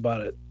 That's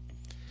about it.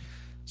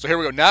 So here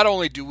we go. Not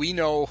only do we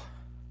know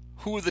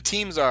who the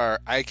teams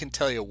are, I can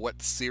tell you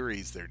what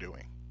series they're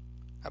doing.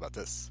 How about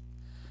this?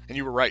 And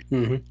you were right.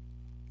 Mm-hmm.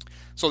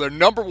 So their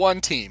number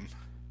 1 team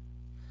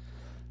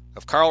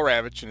of Carl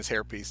Ravitch and his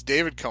hairpiece,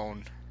 David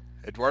Cone,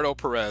 Eduardo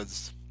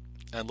Perez,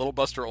 and Little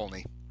Buster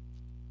Olney.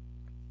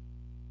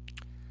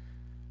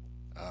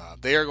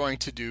 They are going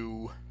to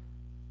do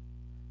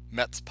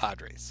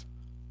Mets-Padres.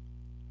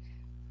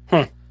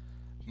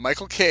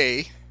 Michael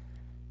Kay,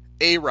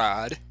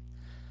 A-Rod,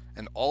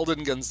 and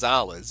Alden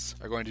Gonzalez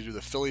are going to do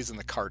the Phillies and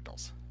the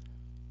Cardinals.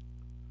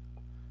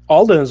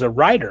 Alden is a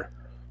writer.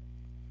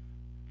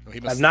 Well,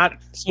 I've not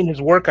seen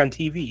his work on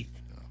TV. He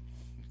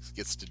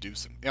gets to do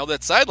some.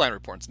 That sideline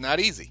report's not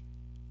easy.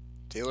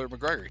 Taylor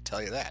McGregor can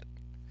tell you that.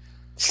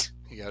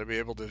 You got to be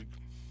able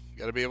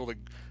to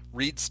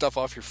read stuff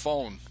off your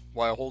phone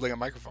while holding a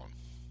microphone.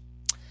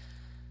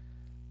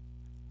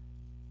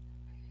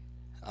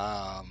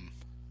 All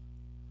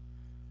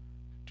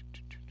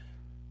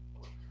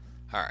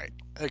right,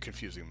 that's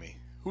confusing me.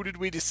 Who did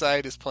we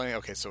decide is playing?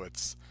 Okay, so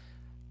it's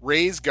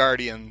Rays,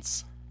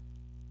 Guardians,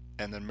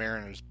 and then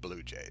Mariners,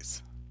 Blue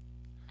Jays.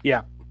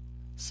 Yeah.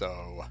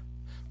 So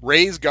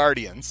Rays,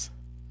 Guardians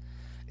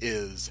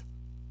is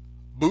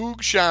Boog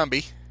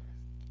Shambi,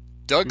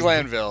 Doug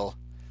Glanville,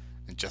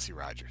 and Jesse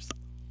Rogers.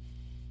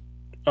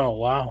 Oh,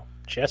 wow.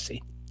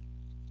 Jesse.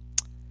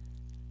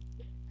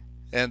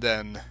 And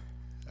then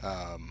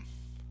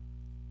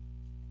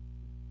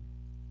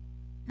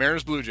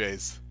Mariners, Blue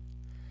Jays,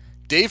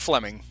 Dave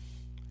Fleming,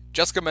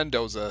 Jessica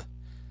Mendoza,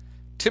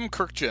 Tim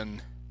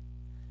Kirkjian,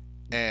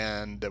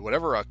 and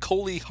whatever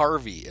Coley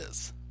Harvey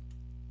is.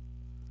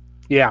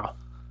 Yeah.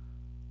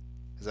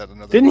 Is that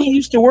another? Didn't he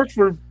used to work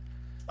for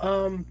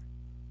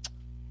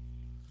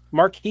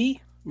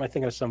Marquee? Am I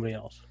thinking of somebody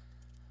else?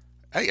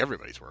 I think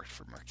everybody's worked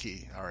for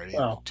Marquee already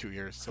in 2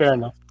 years. So fair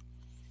enough.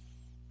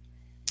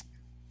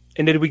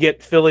 And did we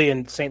get Philly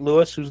and St.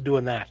 Louis? Who's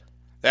doing that?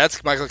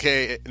 That's Michael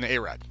Kay and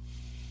A-Rod.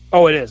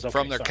 Oh, it is. Okay,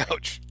 from their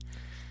couch.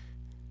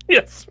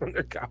 Yes, from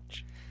their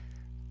couch.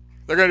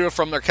 They're going to do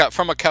it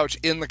from a couch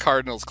in the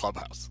Cardinals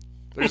clubhouse.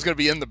 They're just going to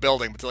be in the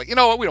building, but they're like, you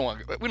know what? We don't want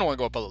to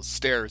go up all those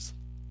stairs.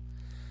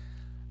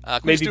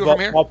 Maybe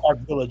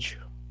Ballpark Village.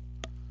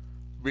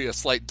 Be a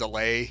slight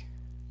delay.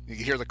 You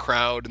can hear the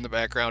crowd in the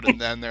background, and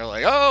then they're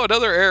like, "Oh,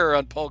 another error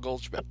on Paul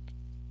Goldschmidt."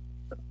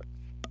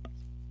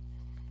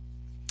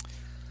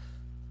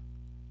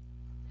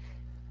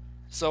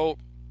 So,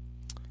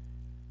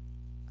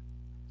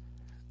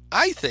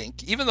 I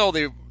think even though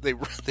they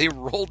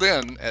rolled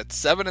in at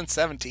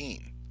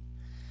 7-17,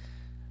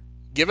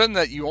 given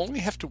that you only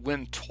have to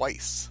win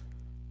twice,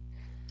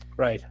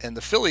 right, and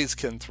the Phillies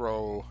can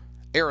throw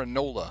Aaron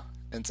Nola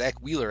and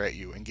Zach Wheeler at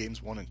you in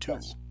games 1 and 2,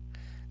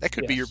 that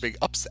could be your big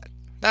upset.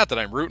 Not that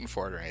I'm rooting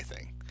for it or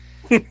anything.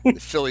 The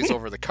Phillies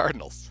over the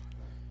Cardinals.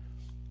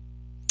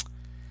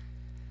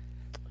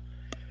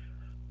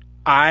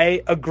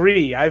 I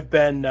agree. I've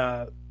been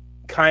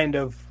kind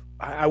of,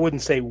 I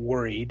wouldn't say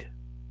worried.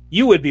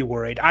 You would be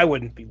worried. I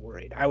wouldn't be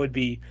worried. I would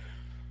be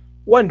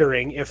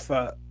wondering if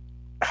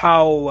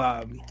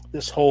how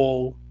this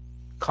whole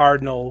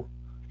Cardinal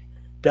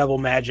devil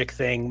magic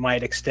thing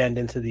might extend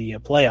into the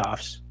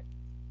playoffs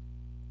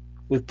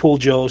with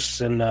Pujols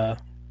and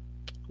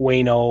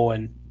Waino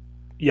and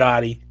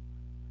Yachty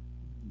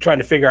trying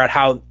to figure out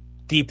how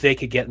deep they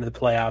could get into the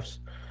playoffs.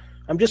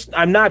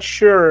 I'm not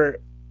sure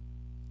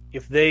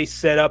if they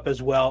set up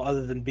as well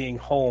other than being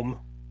home.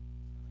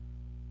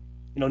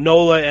 You know,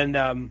 Nola and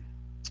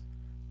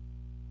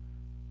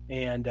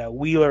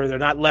Wheeler, they're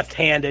not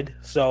left-handed,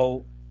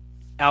 so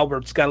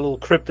Albert's got a little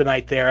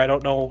kryptonite there. I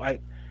don't know.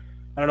 I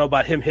don't know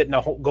about him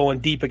going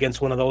deep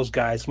against one of those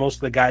guys. Most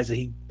of the guys that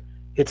he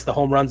hits the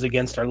home runs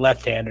against are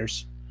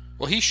left-handers.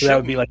 Well, so that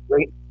would be like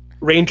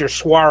Ranger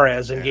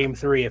Suarez in Game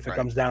 3 if it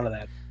comes down to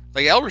that.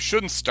 Like Albert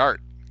shouldn't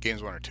start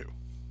games 1 or 2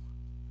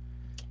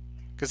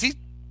 because he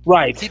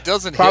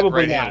doesn't hit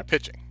right-handed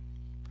pitching.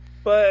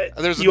 But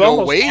there's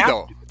no way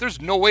though.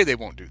 There's no way they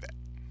won't do that.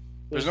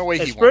 There's no way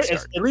he won't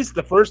start. At least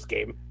the first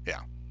game. Yeah.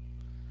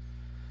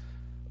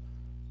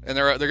 And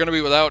they're going to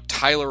be without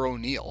Tyler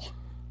O'Neill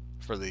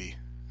for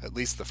at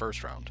least the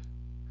first round.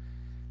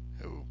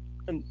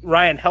 And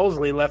Ryan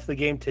Helsley left the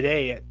game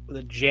today with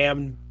a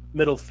jammed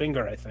middle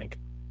finger, I think.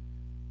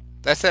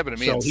 That's happened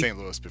to me in St.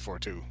 Louis before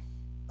too.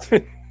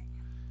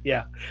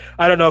 Yeah,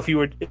 I don't know if he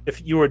was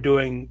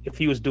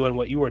doing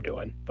what you were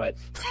doing, but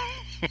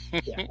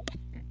yeah.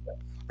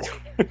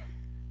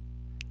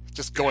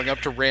 Just going up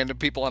to random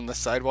people on the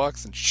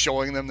sidewalks and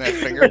showing them that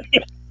finger.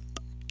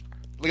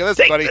 Look at this,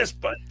 Take buddy. This,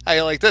 bud. How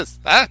you like this?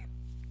 Huh?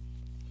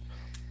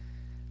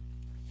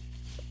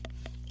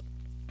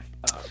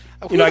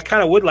 I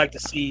kind of would like to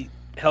see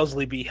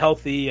Helsley be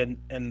healthy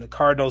and the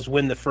Cardinals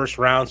win the first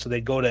round so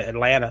they go to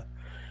Atlanta.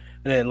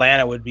 And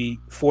Atlanta would be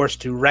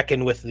forced to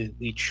reckon with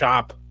the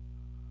chop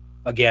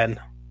again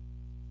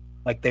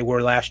like they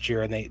were last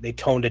year, and they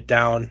toned it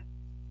down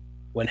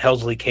when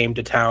Helsley came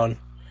to town.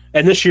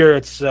 And this year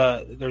it's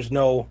there's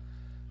no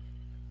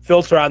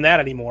filter on that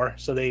anymore,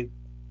 so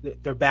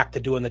they're back to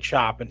doing the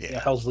chop. And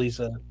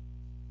Helsley's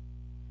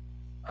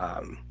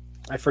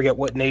I forget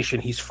what nation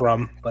he's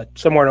from, but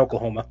somewhere in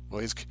Oklahoma.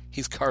 Well,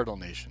 he's Cardinal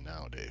Nation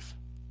now, Dave.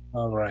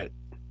 All right.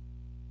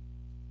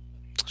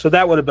 So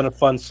that would have been a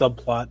fun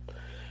subplot.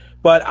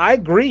 But I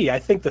agree. I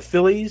think the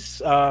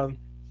Phillies,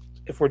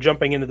 if we're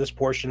jumping into this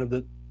portion of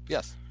the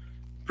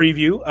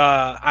preview,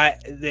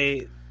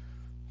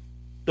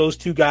 those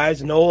two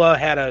guys, Nola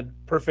had a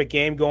perfect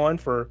game going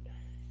for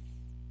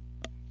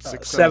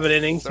 7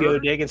 innings the other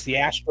day against the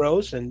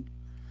Astros, and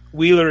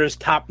Wheeler is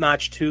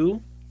top-notch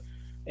too.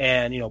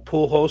 And,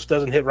 Pujols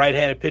doesn't hit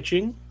right-handed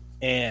pitching,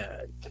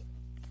 and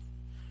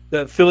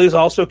the Phillies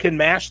also can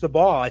mash the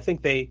ball. I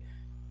think they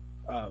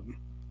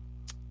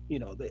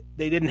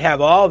didn't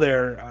have all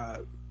their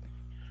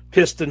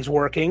pistons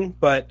working,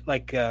 but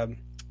like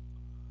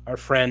our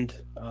friend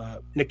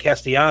Nick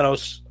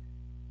Castellanos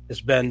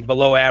has been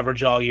below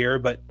average all year,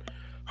 but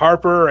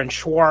Harper and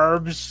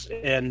Schwarbs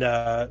and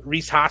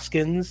Rhys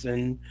Hoskins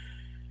and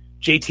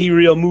JT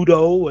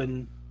Realmuto,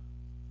 and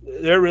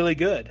they're really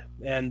good.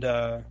 And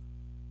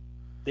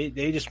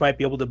they just might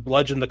be able to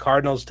bludgeon the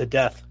Cardinals to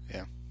death.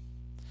 Yeah.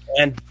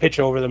 And pitch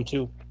over them,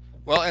 too.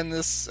 Well, and the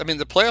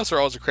playoffs are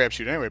always a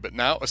crapshoot anyway, but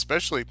now,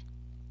 especially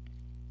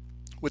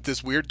with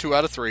this weird 2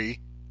 out of 3,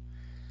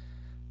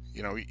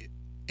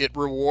 it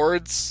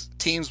rewards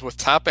teams with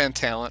top-end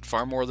talent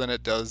far more than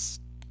it does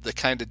the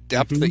kind of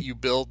depth that you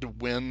build to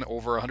win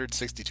over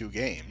 162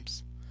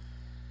 games.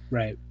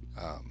 Right.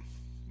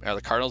 Now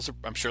the Cardinals,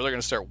 I'm sure they're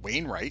going to start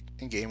Wainwright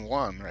in game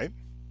 1, right?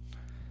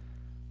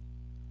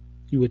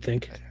 You would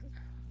think.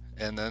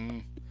 And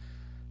then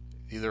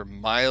either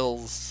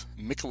Miles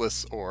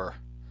Mikolas or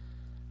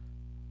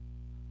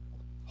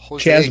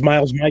Chaz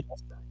Miles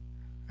Michaels.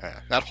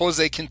 Not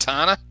Jose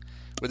Quintana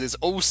with his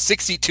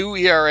 0.62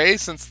 ERA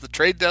since the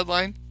trade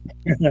deadline.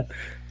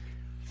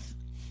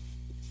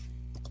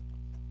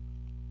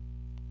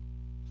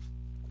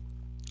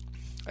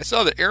 I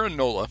saw that Aaron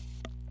Nola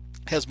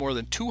has more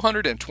than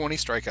 220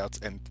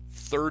 strikeouts and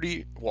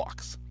 30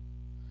 walks.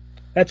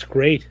 That's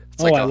great.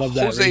 It's like I love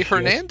that. Jose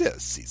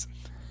Hernandez season.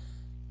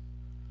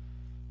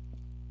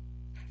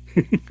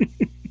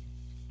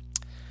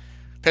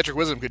 Patrick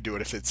Wisdom could do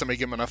it if somebody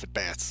gave him enough at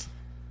bats.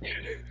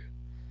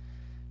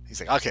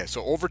 He's like, okay,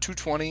 so over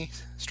 220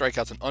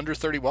 strikeouts and under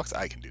 30 walks,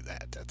 I can do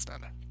that. That's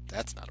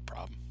not a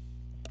problem.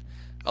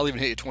 I'll even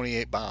hit you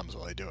 28 bombs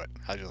while I do it.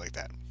 How'd you like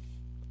that?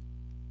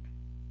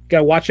 Got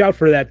to watch out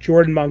for that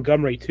Jordan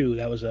Montgomery too.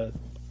 That was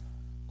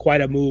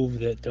quite a move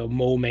that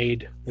Mo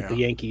made with the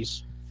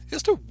Yankees.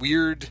 Just a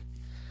weird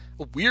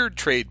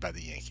trade by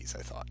the Yankees,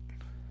 I thought.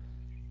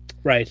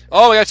 Right.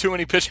 Oh, we got too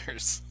many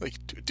pitchers. Like,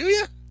 do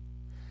you?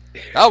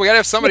 Oh, we got to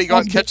have somebody go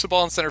out and catch the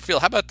ball in center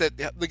field. How about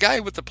that? The guy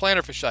with the plantar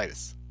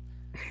fasciitis.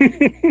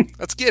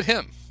 Let's get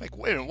him. Like,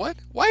 wait a minute, what?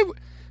 Why?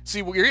 See,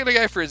 you're getting a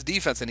guy for his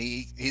defense, and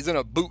he's in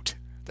a boot.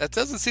 That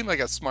doesn't seem like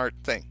a smart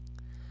thing.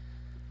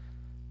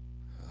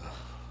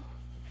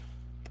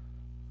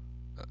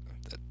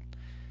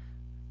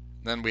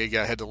 Then we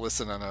had to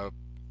listen on a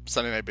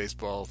Sunday Night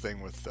Baseball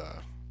thing with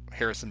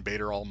Harrison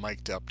Bader all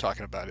mic'd up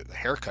talking about the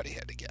haircut he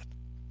had to get.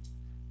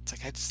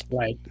 It's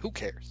like, who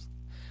cares?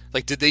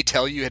 Like, did they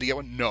tell you had to get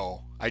one?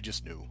 No, I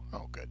just knew.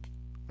 Oh, good.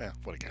 Yeah,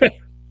 what a guy.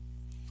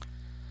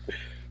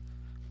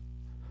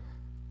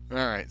 All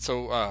right,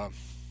 so, I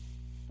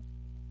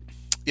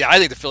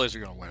think the Phillies are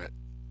going to win it.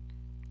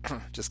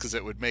 Just because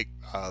it would make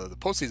the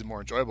postseason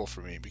more enjoyable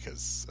for me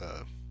because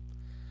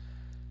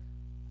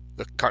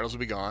the Cardinals would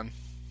be gone.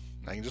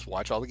 I can just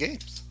watch all the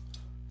games.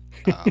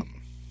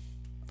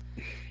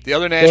 The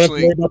other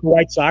nationally, about the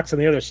White Sox on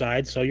the other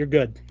side, so you're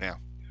good. Yeah.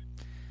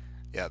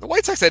 The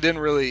White Sox I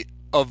didn't really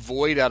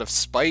avoid out of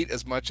spite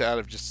as much out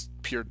of just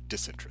pure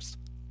disinterest.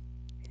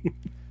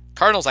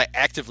 Cardinals I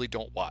actively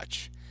don't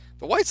watch.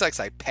 The White Sox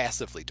I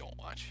passively don't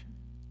watch.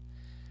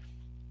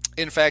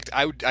 In fact,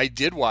 I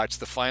did watch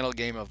the final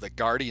game of the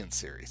Guardian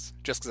series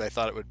just because I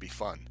thought it would be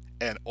fun,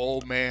 and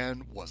oh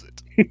man, was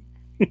it!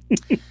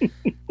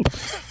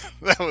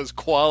 That was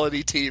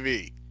quality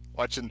TV.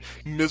 Watching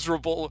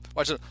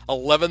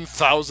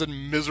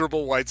 11,000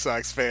 miserable White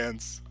Sox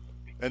fans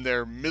and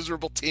their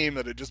miserable team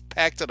that had just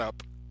packed it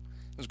up.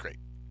 It was great.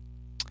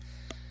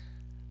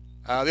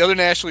 The other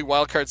National League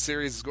wildcard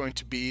series is going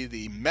to be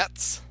the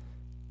Mets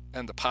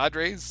and the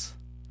Padres.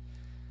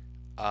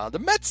 The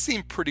Mets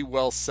seem pretty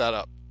well set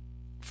up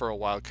for a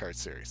wildcard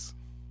series.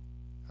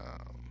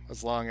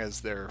 As long as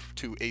their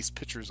two ace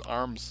pitchers'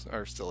 arms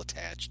are still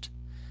attached.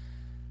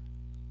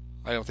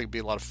 I don't think it'd be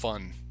a lot of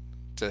fun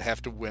to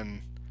have to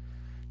win.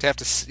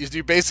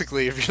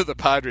 Basically, if you're the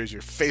Padres,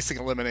 you're facing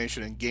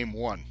elimination in Game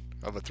 1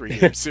 of a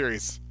 3-game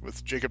series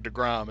with Jacob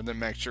deGrom and then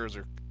Max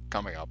Scherzer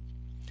coming up.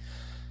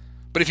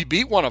 But if you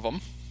beat one of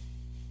them,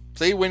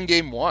 say you win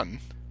Game 1,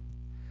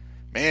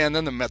 man,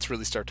 then the Mets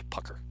really start to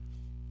pucker.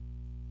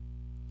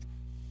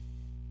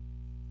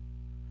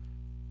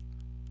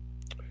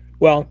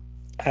 Well,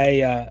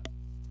 I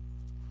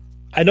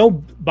know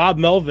Bob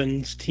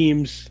Melvin's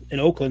teams in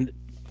Oakland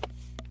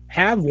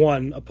have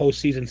won a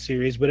postseason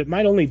series, but it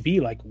might only be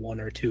like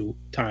one or two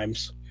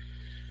times.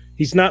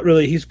 He was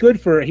good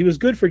for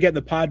getting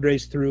the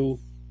Padres through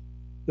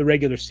the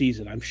regular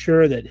season. I'm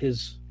sure that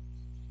his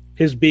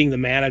being the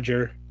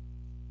manager,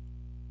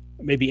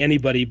 maybe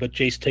anybody but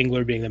Jace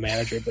Tingler being the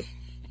manager, but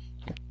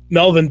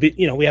Melvin,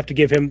 we have to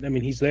give him,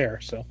 he's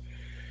there. So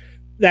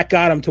that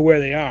got him to where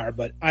they are,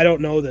 but I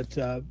don't know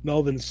that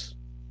Melvin's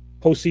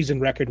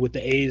postseason record with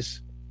the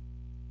A's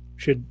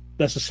should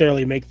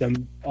necessarily make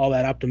them all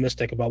that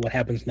optimistic about what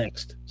happens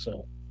next.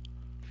 So,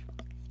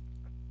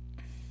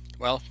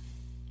 well,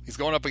 he's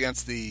going up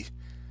against the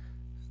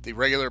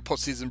regular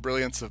postseason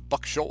brilliance of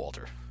Buck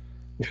Showalter.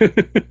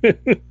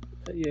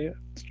 Yeah,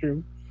 it's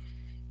true.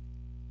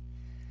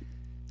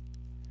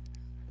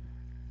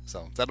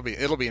 So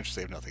it'll be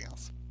interesting if nothing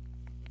else.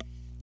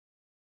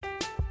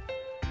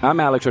 I'm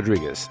Alex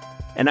Rodriguez.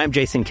 And I'm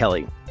Jason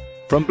Kelly.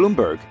 From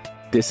Bloomberg,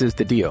 this is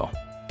The Deal.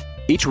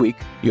 Each week,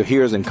 you'll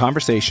hear us in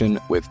conversation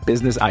with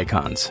business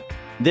icons.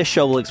 This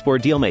show will explore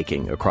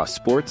deal-making across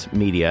sports,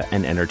 media,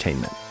 and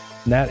entertainment.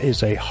 That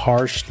is a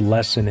harsh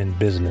lesson in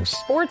business.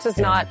 Sports is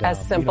not as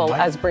simple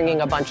as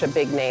bringing a bunch of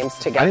big names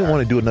together. I didn't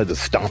want to do another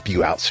stomp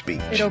you out speech.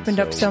 It opened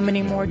up so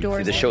many more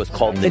doors. The show is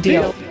called The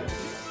Deal.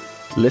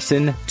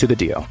 Listen to the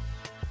deal.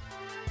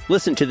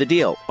 Listen to The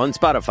Deal on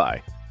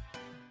Spotify.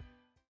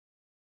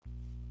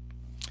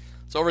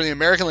 So over in the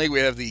American League, we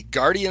have the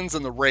Guardians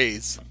and the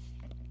Rays.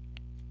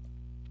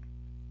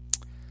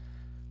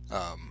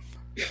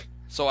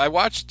 So I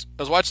was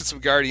watching some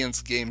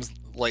Guardians games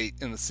late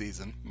in the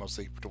season,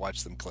 mostly to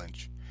watch them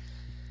clinch.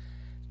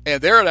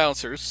 And their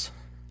announcers,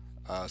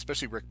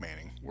 especially Rick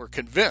Manning, were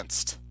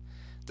convinced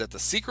that the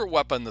secret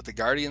weapon that the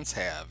Guardians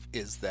have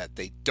is that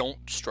they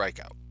don't strike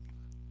out.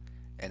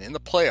 And in the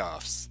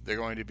playoffs, they're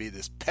going to be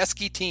this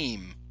pesky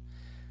team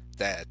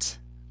that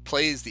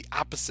plays the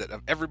opposite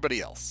of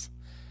everybody else.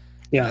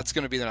 Yeah. That's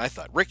going to be the. I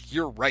thought, Rick,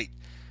 you're right.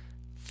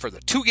 For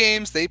the 2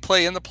 games they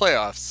play in the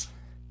playoffs,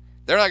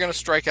 they're not going to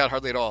strike out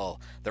hardly at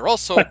all. They're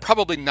also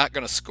probably not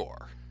going to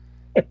score.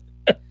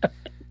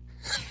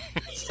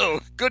 So,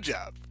 good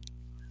job.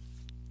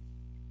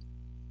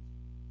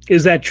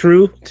 Is that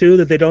true, too,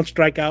 that they don't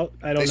strike out?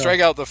 I don't know. They strike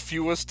out the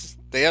fewest.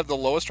 They have the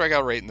lowest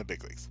strikeout rate in the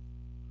big leagues.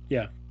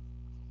 Yeah.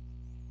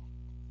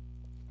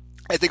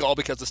 I think all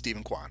because of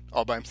Stephen Kwan,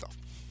 all by himself.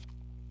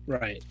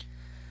 Right.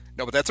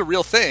 No, but that's a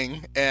real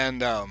thing,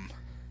 and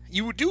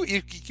you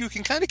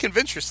can kind of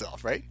convince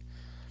yourself, right?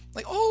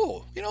 Like,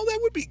 oh, that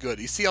would be good.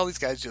 You see all these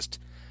guys just,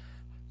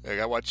 like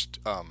I watched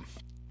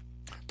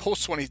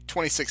post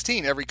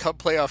 2016, every Cub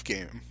playoff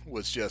game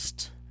was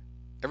just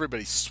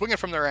everybody swinging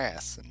from their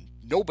ass and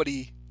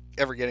nobody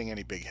ever getting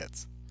any big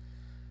hits.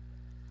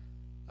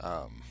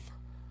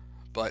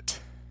 But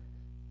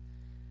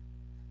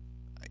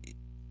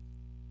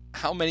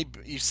how many,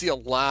 you see a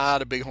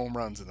lot of big home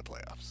runs in the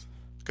playoffs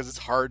because it's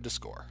hard to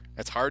score.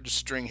 It's hard to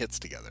string hits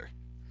together.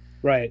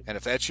 Right. And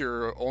if that's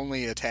your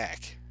only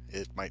attack,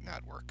 it might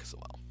not work so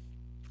well.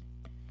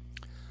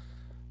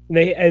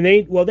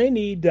 They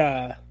need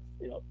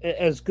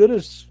as good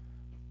as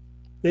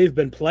they've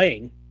been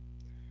playing.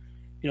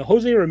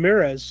 Jose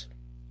Ramirez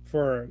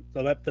for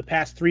the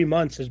past 3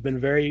 months has been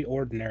very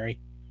ordinary.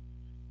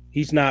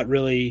 He's not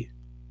really.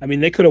 I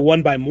mean, they could have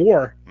won by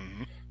more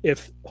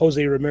if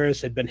Jose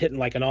Ramirez had been hitting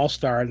like an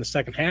all-star in the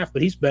second half,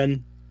 but he's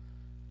been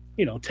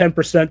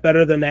 10%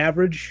 better than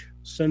average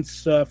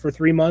since for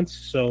 3 months.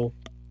 So,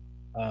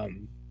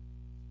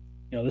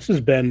 this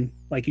has been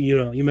like,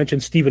 you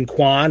mentioned Stephen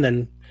Kwan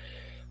and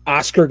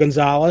Oscar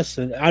Gonzalez,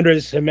 and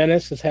Andres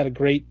Jimenez has had a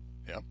great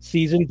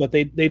season, but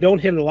they don't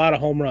hit a lot of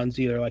home runs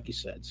either, like you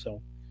said.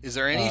 So, is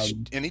there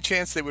any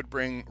chance they would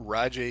bring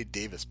Rajai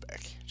Davis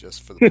back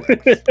just for the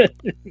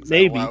playoffs?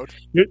 Maybe.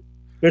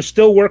 They're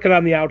still working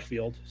on the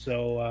outfield.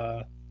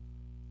 So,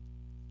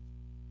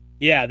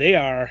 they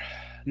are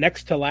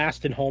next to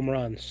last in home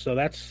runs. So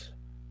that's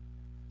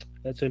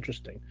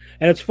interesting.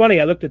 And it's funny,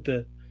 I looked at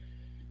the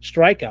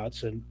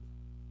strikeouts, and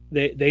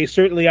they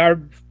certainly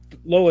are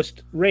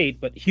lowest rate,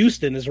 but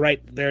Houston is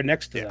right there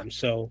next to them.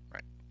 So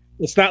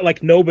It's not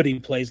like nobody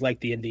plays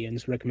like the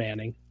Indians, Rick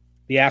Manning.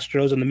 The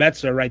Astros and the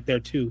Mets are right there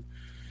too.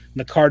 And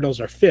the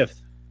Cardinals are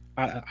 5th,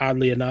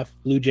 oddly enough.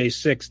 Blue Jays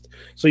 6th.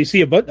 So you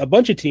see a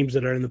bunch of teams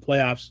that are in the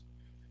playoffs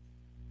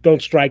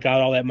don't strike out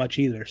all that much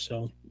either.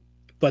 So,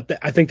 but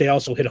I think they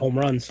also hit home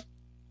runs.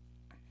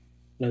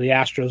 The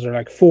Astros are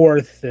like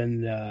 4th,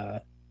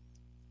 and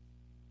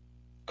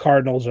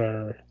Cardinals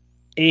are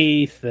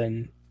 8th,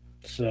 and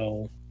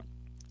so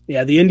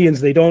the Indians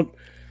they don't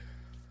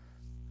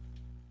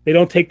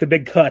take the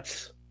big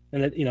cuts,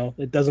 and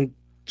it doesn't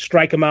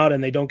strike them out,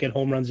 and they don't get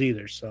home runs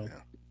either. So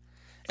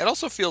it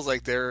also feels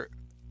like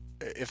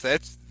if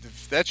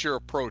that's your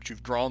approach,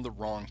 you've drawn the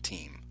wrong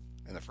team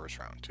in the first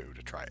round too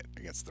to try it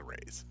against the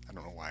Rays. I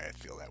don't know why I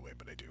feel that way,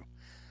 but I do.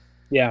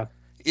 Yeah.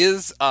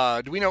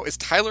 Do we know, is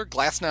Tyler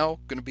Glasnow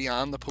going to be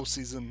on the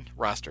postseason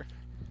roster?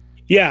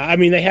 Yeah, I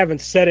mean, they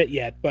haven't said it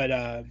yet,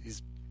 but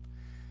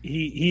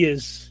he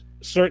is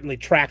certainly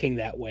tracking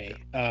that way.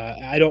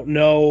 I don't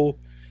know.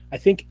 I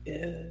think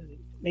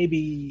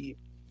maybe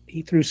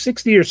he threw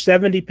 60 or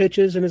 70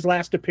 pitches in his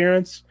last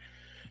appearance.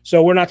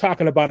 So we're not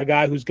talking about a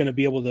guy who's going to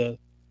be able to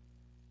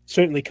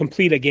certainly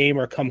complete a game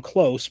or come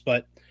close,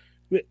 but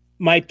it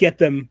might get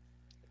them,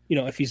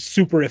 if he's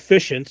super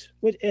efficient,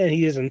 and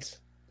he isn't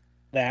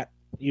that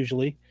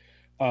usually,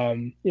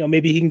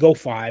 maybe he can go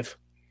 5,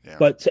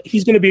 but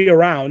he's going to be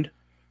around,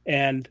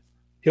 and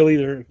he'll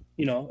either,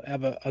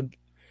 have a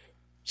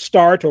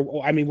start or,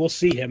 we'll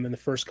see him in the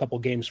first couple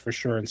games for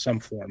sure in some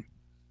form.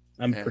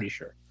 I'm pretty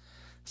sure.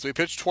 So he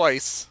pitched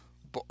twice,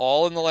 but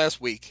all in the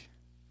last week.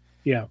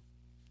 Yeah.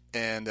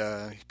 And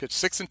he pitched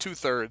 6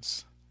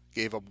 2/3,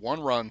 gave up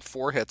 1 run,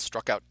 4 hits,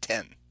 struck out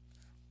 10.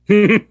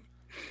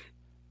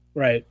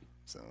 Right.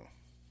 So,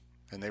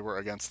 and they were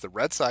against the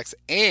Red Sox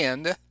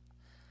and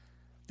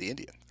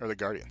the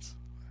Guardians.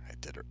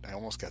 I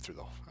almost got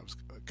through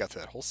got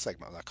through that whole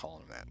segment without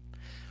calling him that.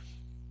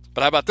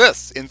 But how about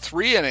this? In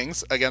 3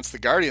 innings against the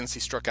Guardians, he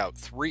struck out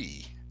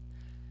 3.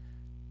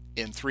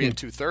 In 3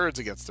 2/3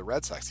 against the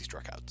Red Sox, he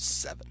struck out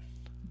 7.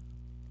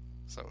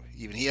 So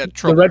even he had The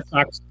trouble. Red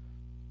Sox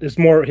is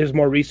his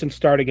more recent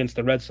start against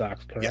the Red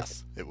Sox, correct?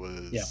 Yes, it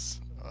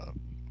was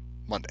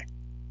Monday.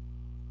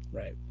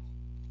 Right.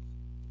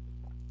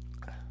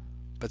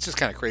 But it's just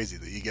kind of crazy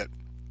that you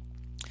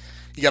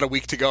got a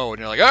week to go and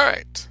you're like, all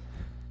right,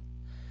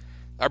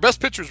 our best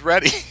pitcher's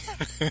ready.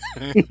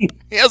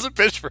 He hasn't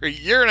pitched for a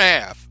year and a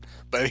half,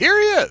 but here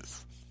he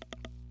is.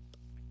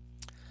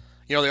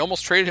 They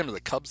almost traded him to the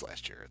Cubs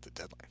last year at the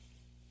deadline.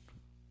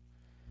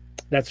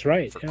 That's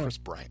right. For Chris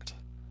Bryant.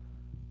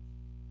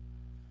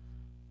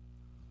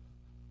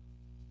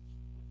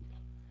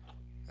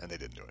 And they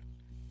didn't do it.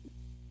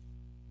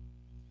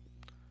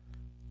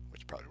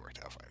 Which probably worked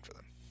out fine for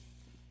them.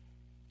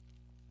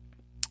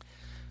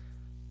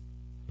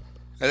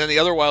 And then the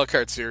other wild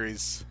card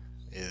series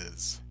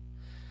is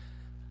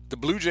the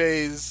Blue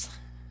Jays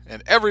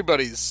and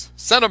everybody's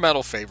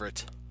sentimental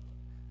favorite,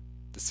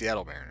 the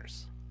Seattle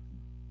Mariners.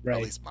 Right.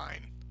 At least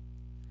mine.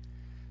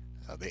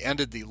 They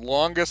ended the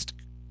longest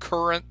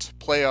current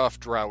playoff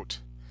drought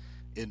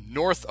in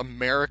North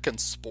American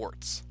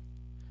sports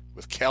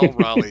with Cal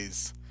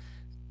Raleigh's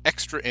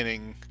extra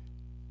inning.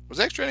 Was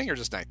it extra inning or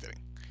just ninth inning?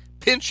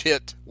 Pinch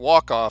hit,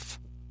 walk-off,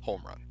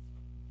 home run.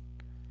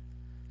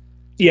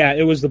 Yeah,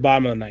 it was the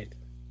bottom of the ninth.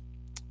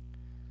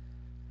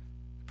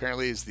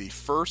 Apparently is the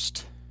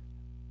first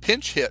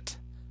pinch hit,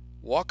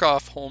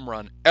 walk-off home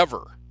run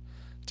ever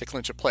to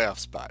clinch a playoff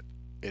spot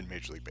in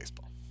Major League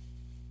Baseball.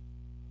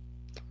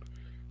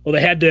 Well,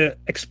 they had to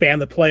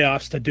expand the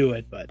playoffs to do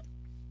it, but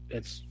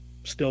it's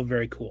still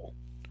very cool.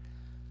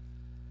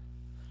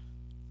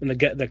 And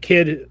the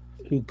kid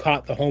who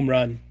caught the home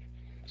run,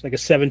 it's like a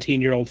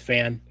 17-year-old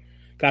fan,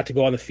 got to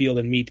go on the field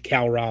and meet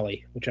Cal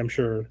Raleigh, which I'm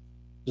sure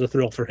was a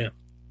thrill for him.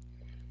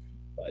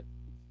 But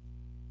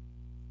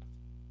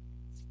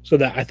so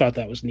that I thought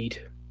that was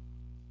neat.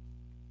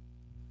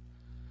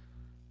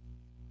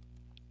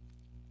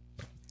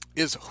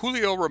 Is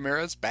Julio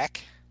Ramirez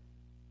back?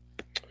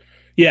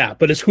 Yeah,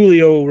 but is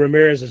Julio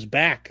Ramirez is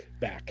back?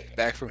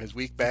 Back from his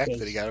week back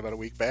that he got about a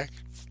week back?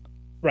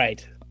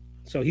 Right.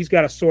 So he's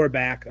got a sore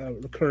back, a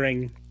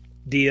recurring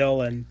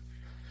deal, and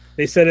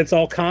they said it's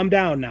all calmed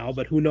down now,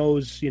 but who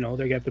knows, they're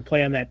going to have to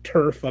play on that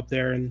turf up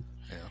there in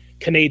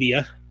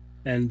Canada,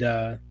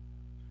 and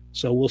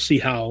so we'll see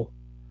how,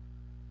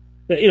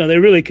 they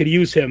really could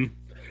use him.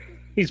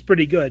 He's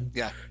pretty good.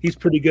 Yeah. He's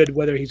pretty good,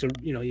 whether he's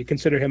you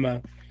consider him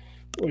or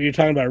you're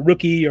talking about a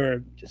rookie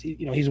or just,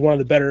 he's one of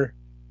the better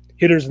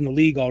hitters in the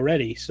league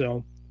already,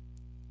 so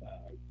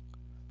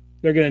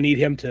they're going to need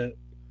him to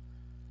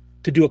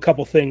do a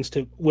couple things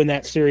to win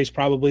that series.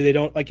 Probably they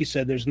don't, like you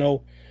said, there's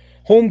no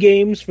home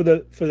games for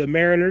the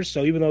Mariners,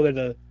 so even though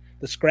they're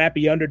the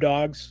scrappy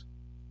underdogs,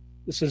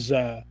 this is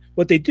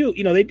what they do.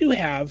 They do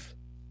have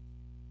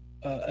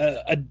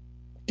a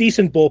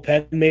decent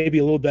bullpen, maybe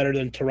a little better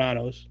than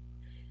Toronto's,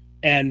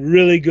 and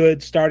really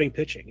good starting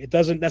pitching. It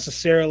doesn't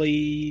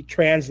necessarily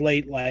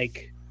translate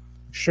like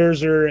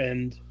Scherzer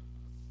and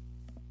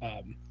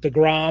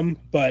DeGrom,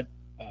 but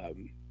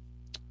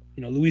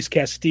Luis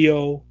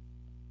Castillo,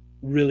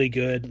 really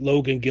good.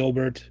 Logan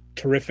Gilbert,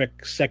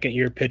 terrific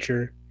second-year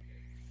pitcher.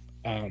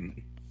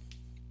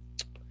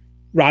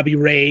 Robbie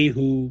Ray,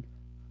 who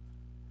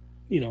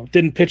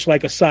didn't pitch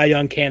like a Cy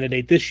Young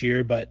candidate this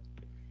year, but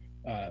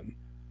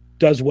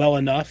does well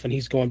enough, and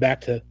he's going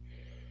back to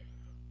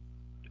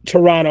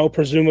Toronto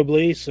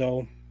presumably.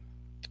 So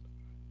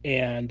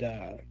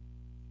the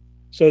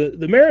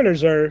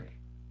Mariners are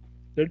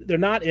they're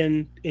not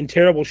in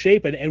terrible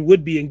shape and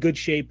would be in good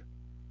shape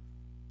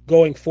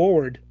going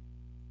forward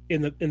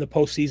in the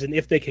postseason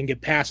if they can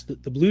get past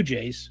the Blue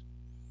Jays,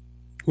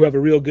 who have a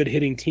real good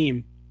hitting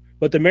team.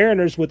 But the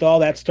Mariners, with all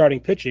that starting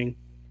pitching,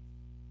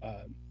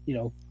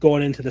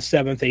 going into the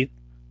 7th, 8th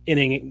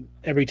inning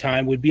every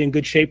time, would be in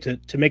good shape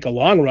to make a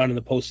long run in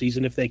the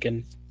postseason if they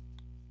can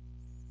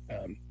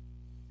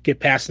get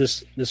past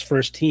this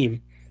first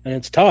team. And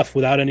it's tough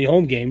without any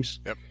home games.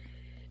 Yep.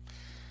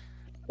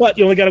 But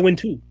you only got to win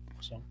 2.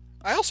 So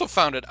I also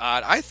found it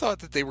odd. I thought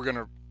that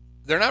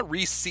they're not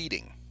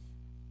reseeding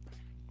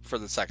for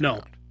the second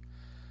round.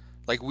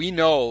 Like, we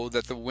know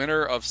that the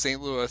winner of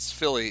St. Louis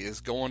Philly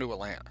is going to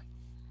Atlanta.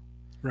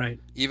 Right.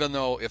 Even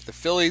though if the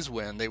Phillies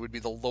win, they would be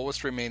the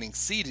lowest remaining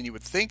seed, and you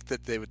would think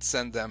that they would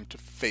send them to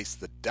face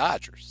the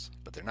Dodgers,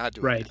 but they're not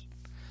doing that.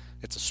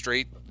 It's a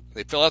straight,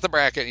 they fill out the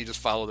bracket and you just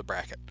follow the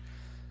bracket.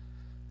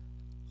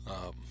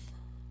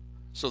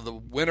 So the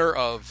winner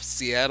of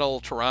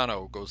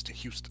Seattle-Toronto goes to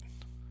Houston.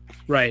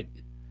 Right.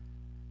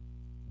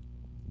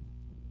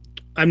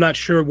 I'm not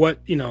sure what,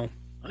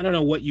 I don't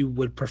know what you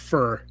would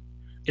prefer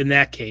in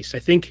that case. I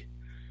think,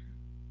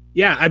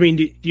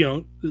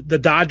 the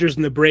Dodgers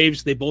and the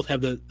Braves, they both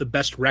have the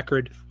best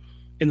record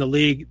in the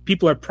league.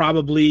 People are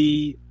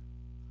probably,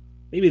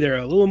 maybe they're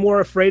a little more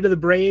afraid of the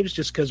Braves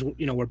just because,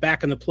 we're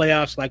back in the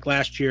playoffs like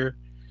last year.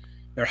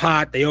 They're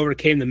hot. They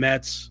overcame the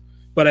Mets.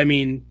 But,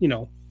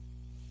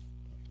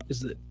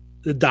 is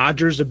the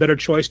Dodgers a better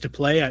choice to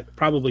play?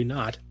 Probably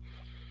not.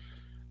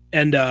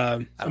 And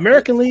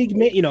American League,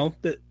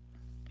 the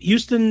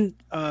Houston,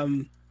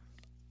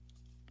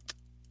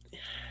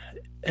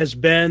 has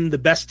been the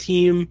best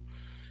team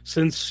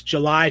since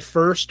July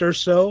 1st or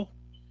so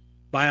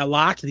by a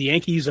lot. The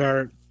Yankees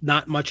are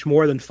not much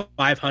more than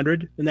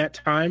 500 in that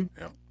time.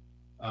 Yeah.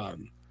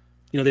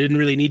 They didn't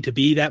really need to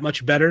be that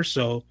much better,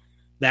 so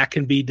that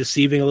can be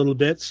deceiving a little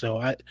bit. So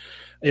I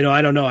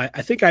don't know. I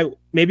think I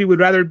maybe would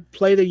rather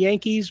play the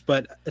Yankees,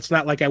 but it's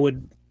not like I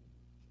would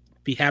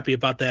be happy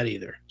about that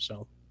either.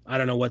 So I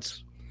don't know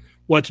what's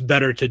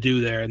better to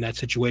do there in that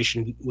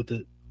situation with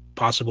the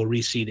possible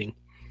reseeding.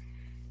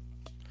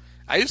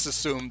 I just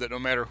assumed that no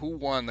matter who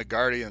won the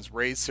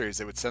Guardians-Rays series,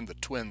 they would send the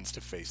Twins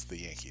to face the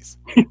Yankees.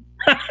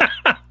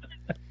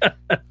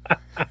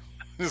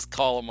 Just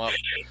call them up.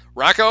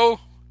 Rocco?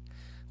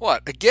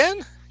 What,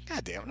 again?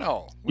 God damn,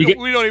 no. We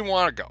don't even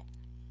want to go.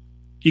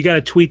 You got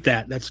to tweet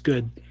that. That's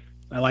good.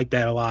 I like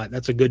that a lot.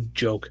 That's a good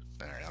joke.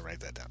 All right, I'll write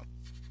that down.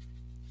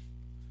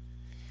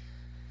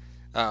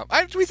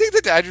 Do we think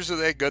the Dodgers are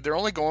that good? They're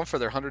only going for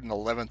their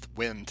 111th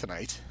win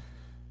tonight.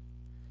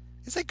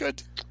 Is that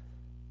good?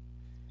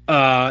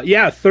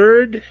 Yeah,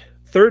 third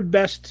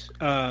best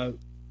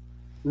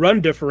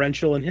run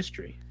differential in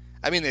history.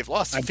 I mean, they've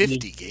lost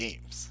 50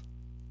 games.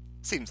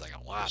 Seems like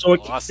a lot. So of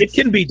losses. It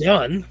can be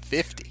done.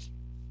 50.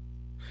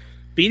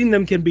 Beating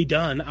them can be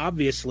done,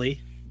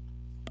 obviously.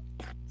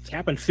 It's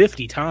happened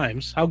 50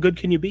 times. How good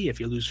can you be if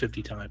you lose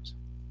 50 times?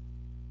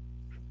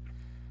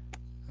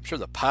 I'm sure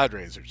the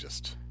Padres are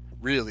just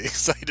really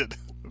excited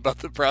about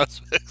the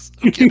prospects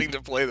of getting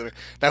to play them.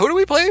 Now, who do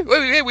we play?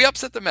 Wait, we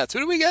upset the Mets. Who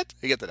do we get?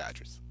 We get the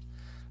Dodgers.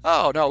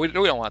 Oh, no, we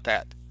don't want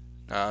that.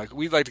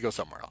 We'd like to go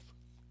somewhere else.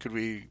 Could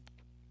we?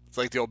 It's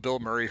like the old Bill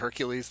Murray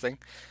Hercules thing.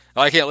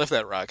 Oh, I can't lift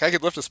that rock. I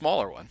could lift a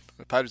smaller one.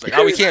 The Padres like,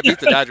 we can't beat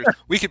the Dodgers.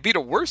 We could beat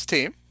a worse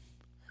team.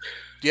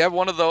 Do you have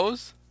one of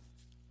those?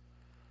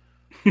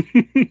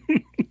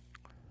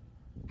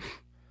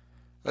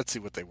 Let's see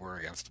what they were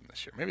against them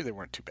this year. Maybe they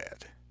weren't too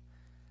bad.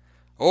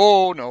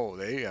 Oh, no,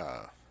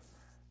 the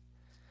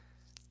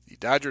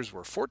Dodgers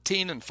were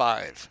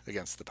 14-5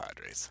 against the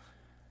Padres.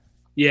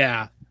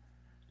 Yeah.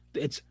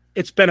 It's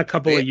been a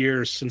couple of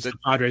years since the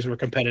Padres were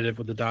competitive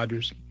with the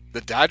Dodgers.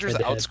 The Dodgers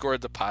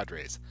outscored the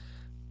Padres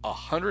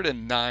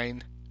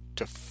 109-47.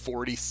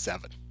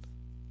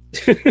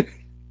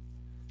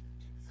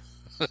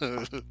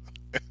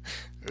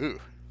 Ooh.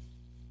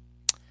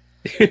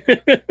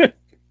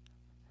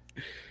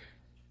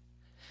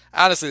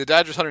 Honestly, the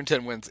Dodgers'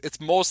 110 wins, it's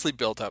mostly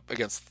built up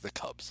against the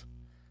Cubs.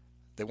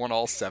 They won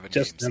all 7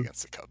 games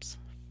against the Cubs.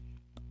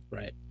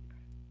 Right.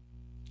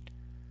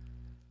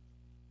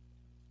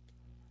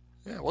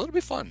 Yeah, well, it'll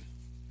be fun.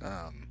 It's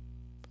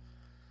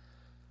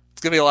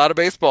going to be a lot of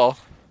baseball.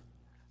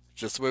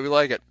 Just the way we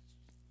like it.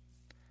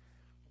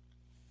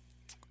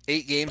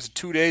 8 games in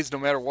 2 days, no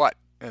matter what.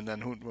 And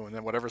then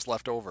whatever's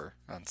left over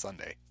on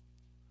Sunday.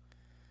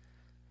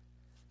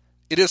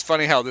 It is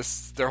funny how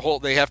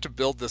they have to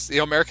build this,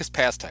 America's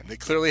pastime. They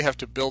clearly have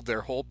to build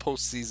their whole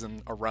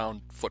postseason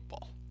around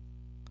football.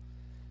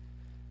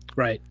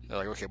 Right. They're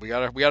like, okay, we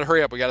gotta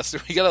hurry up. We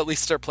gotta at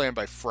least start playing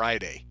by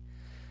Friday,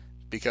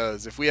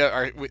 because if we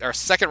have our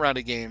second round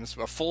of games,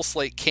 a full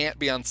slate can't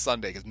be on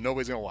Sunday because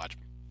nobody's gonna watch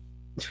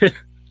them.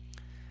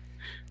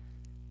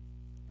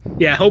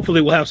 Yeah,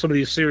 hopefully we'll have some of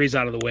these series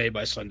out of the way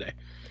by Sunday,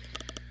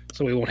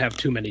 so we won't have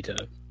too many to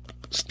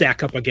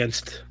stack up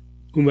against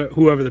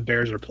whoever the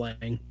Bears are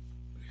playing.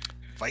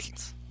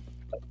 Vikings.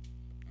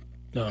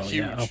 Oh,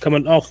 yeah.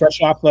 Coming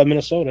fresh off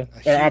Minnesota.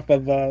 Off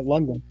of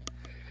London.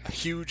 A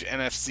huge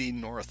NFC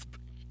North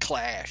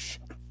clash.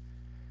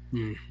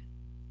 The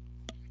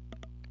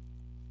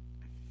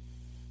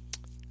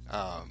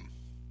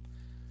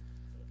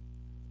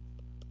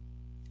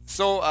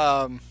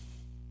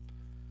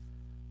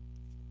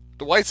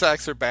White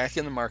Sox are back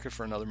in the market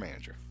for another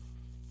manager.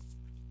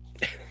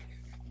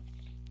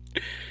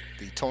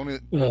 The Tony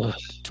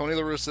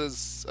La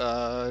Russa's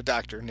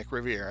doctor, Nick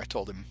Riviera,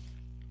 told him.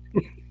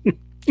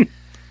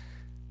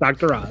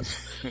 Dr. Oz.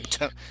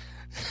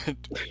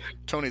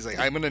 Tony's like,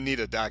 I'm going to need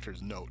a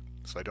doctor's note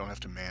so I don't have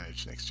to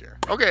manage next year.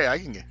 Okay, I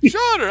can get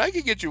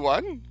you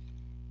one.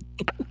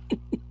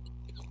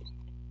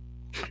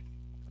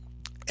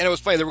 And it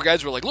was funny. There were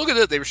guys who were like, look at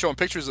it. They were showing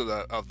pictures of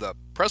the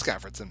press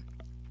conference, and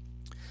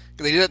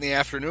they did it in the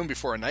afternoon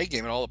before a night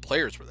game, and all the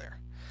players were there.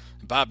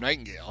 And Bob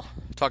Nightingale,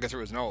 talking through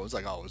his nose,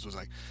 like always, was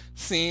like,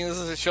 see,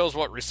 this shows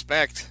what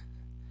respect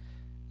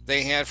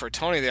they had for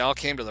Tony. They all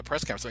came to the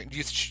press conference. Like, do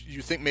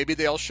you think maybe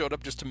they all showed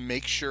up just to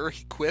make sure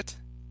he quit?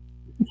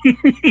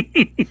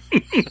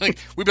 Like,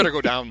 we better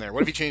go down there.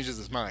 What if he changes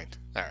his mind?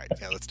 All right,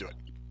 yeah, let's do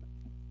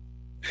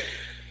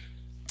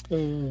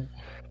it.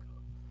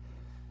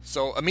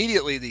 So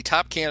immediately, the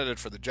top candidate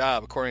for the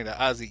job, according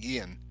to Ozzie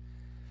Guillen,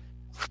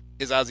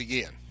 is Ozzie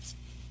Guillen.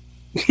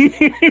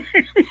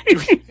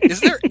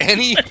 Is there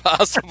any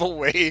possible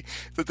way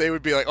that they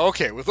would be like,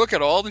 okay, look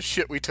at all the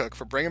shit we took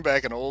for bringing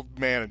back an old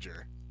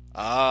manager.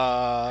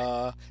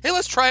 Hey,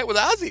 let's try it with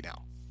Ozzie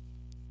now.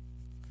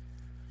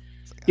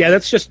 Like, yeah,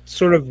 that's just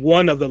sort of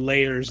one of the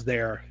layers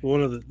there.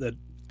 One of the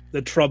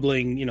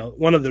troubling,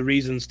 one of the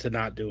reasons to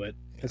not do it.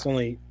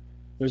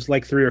 There's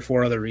like 3 or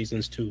 4 other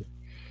reasons to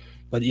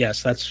But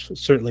yes, that's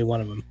certainly one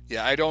of them.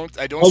 Yeah, I don't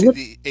see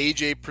the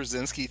AJ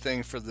Przinsky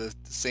thing for the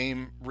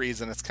same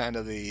reason. It's kind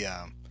of the,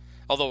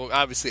 although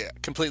obviously a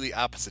completely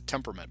opposite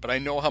temperament. But I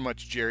know how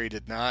much Jerry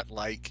did not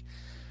like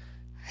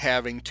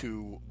having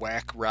to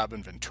whack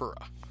Robin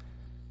Ventura.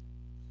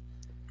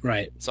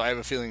 Right. So I have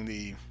a feeling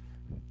the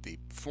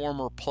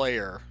former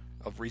player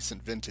of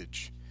recent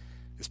vintage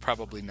is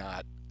probably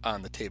not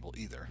on the table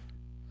either.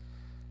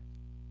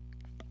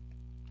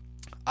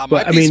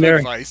 My piece of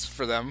advice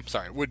for them,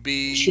 would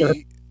be, sure,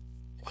 why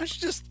don't you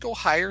just go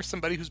hire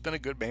somebody who's been a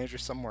good manager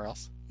somewhere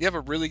else? You have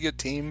a really good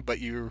team, but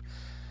your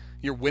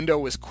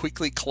window is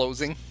quickly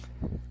closing.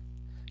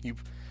 You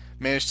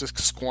managed to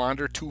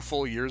squander 2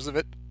 full years of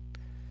it.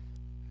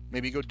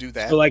 Maybe go do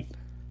that. So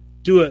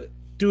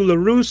do La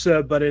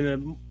Russa, but in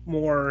a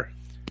more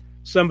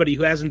somebody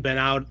who hasn't been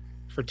out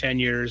for 10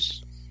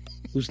 years,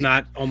 who's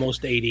not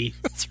almost 80.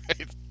 That's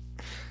right.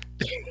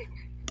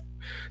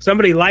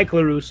 Somebody like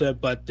La Russa,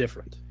 but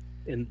different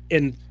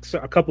in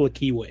a couple of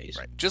key ways.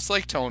 Right. Just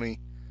like Tony,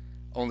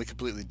 only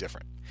completely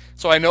different.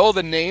 So I know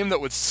the name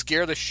that would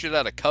scare the shit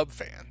out of Cub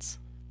fans,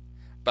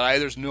 but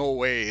there's no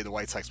way the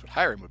White Sox would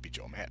hire him would be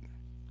Joe Maddon.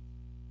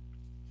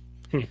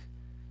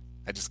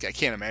 I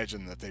can't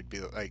imagine that they'd be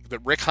like that.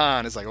 Rick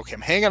Hahn is like, okay,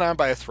 I'm hanging on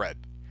by a thread.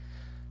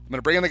 I'm going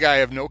to bring in the guy I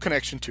have no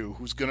connection to,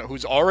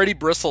 who's already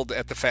bristled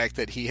at the fact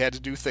that he had to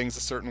do things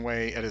a certain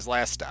way at his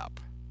last stop.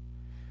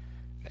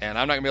 And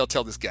I'm not going to be able to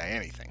tell this guy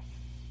anything.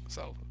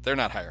 So they're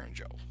not hiring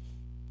Joe.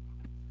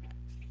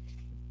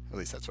 At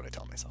least that's what I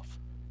tell myself.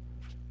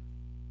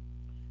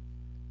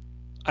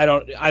 I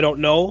don't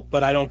know,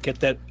 but I don't get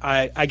that.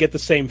 I get the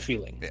same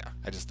feeling. Yeah,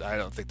 I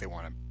don't think they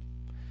want to.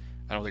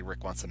 I don't think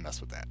Rick wants to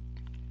mess with that.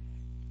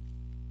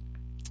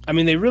 I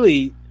mean,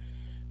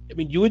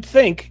 you would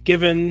think,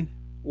 given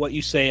what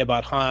you say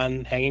about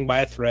Hahn hanging by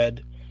a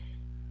thread,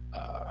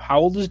 how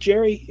old is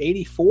Jerry?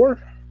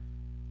 84?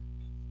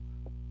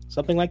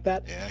 Something like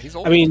that? Yeah, he's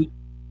old. I mean,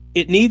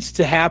 it needs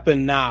to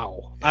happen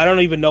now. I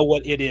don't even know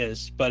what it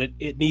is, but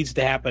it needs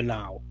to happen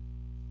now.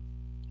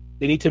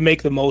 They need to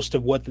make the most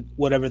of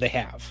whatever they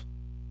have.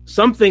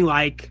 Something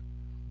like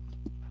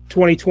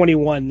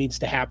 2021 needs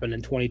to happen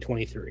in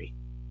 2023.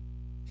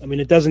 I mean,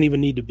 it doesn't even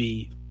need to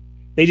be.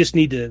 They just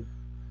need to.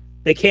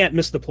 They can't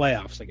miss the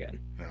playoffs again.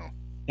 No.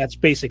 That's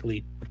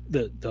basically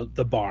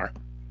the bar.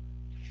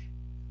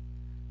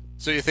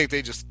 So you think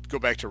they just go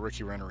back to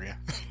Ricky Renneria?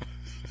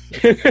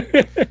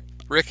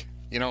 Rick,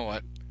 you know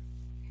what?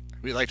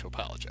 We'd like to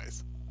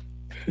apologize.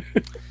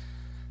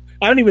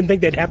 I don't even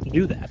think they'd have to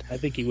do that. I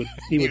think he would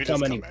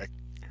come anyway.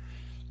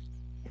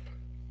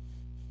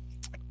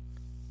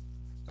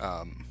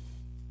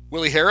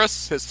 Willie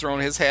Harris has thrown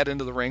his hat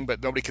into the ring,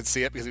 but nobody could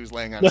see it because he was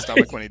laying on his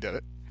stomach when he did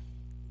it.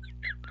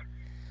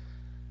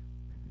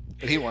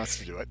 But he wants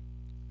to do it.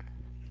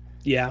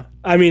 Yeah.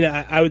 I mean,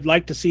 I would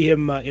like to see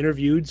him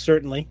interviewed,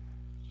 certainly.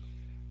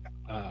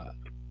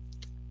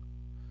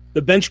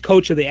 The bench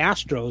coach of the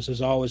Astros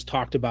is always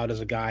talked about as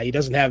a guy. He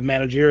doesn't have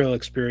managerial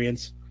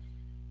experience,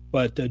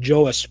 but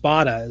Joe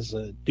Espada is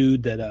a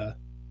dude that,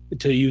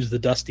 to use the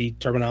Dusty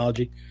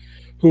terminology,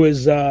 who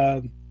is,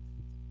 they're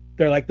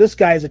like, this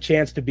guy has a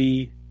chance to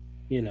be,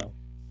 the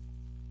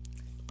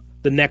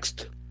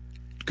next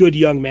good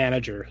young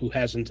manager who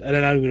hasn't, and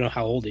I don't even know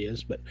how old he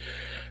is, but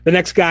the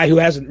next guy who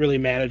hasn't really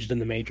managed in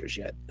the majors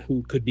yet,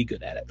 who could be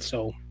good at it.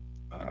 So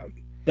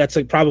that's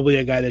probably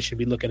a guy they should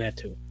be looking at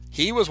too.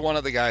 He was one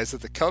of the guys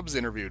that the Cubs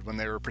interviewed when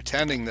they were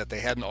pretending that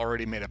they hadn't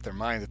already made up their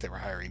mind that they were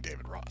hiring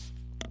David Ross.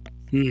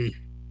 And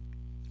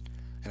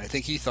I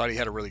think he thought he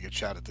had a really good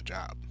shot at the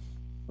job.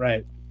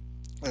 Right.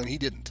 And he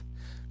didn't,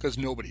 because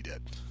nobody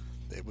did.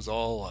 It was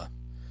all a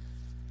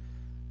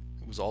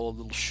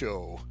little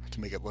show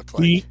to make it look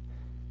like.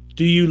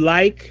 Do you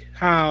like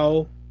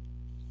how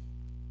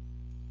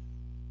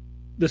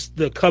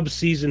the Cubs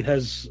season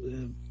has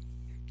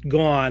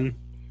gone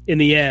in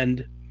the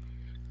end,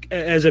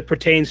 as it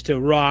pertains to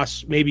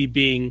Ross maybe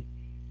being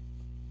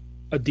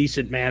a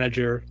decent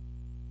manager?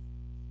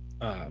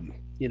 I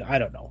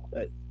don't know.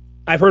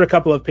 I've heard a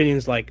couple of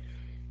opinions like,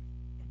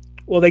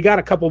 well, they got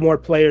a couple more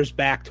players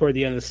back toward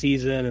the end of the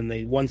season and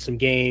they won some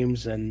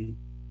games, and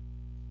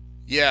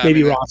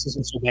maybe Ross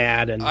isn't so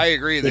bad. And I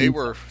agree. They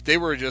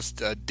were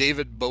just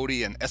David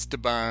Bodie and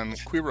Esteban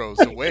Quiroz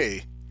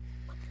away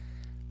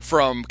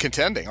from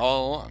contending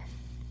all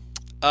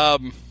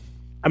along.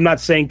 I'm not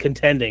saying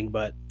contending,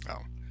 but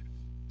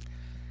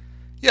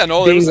yeah,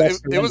 no,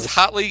 it was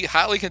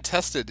hotly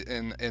contested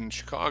in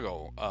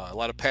Chicago. A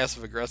lot of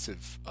passive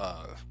aggressive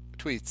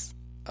tweets.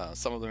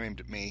 Some of them aimed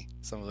at me.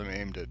 Some of them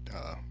aimed at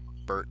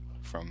Bert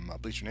from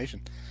Bleacher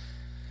Nation.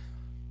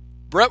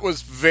 Brett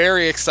was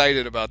very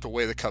excited about the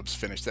way the Cubs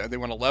finished. They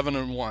went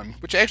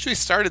 11-1, which actually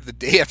started the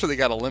day after they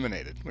got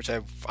eliminated, which I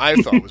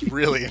thought was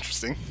really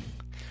interesting.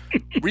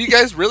 Were you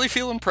guys really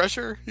feeling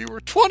pressure? You were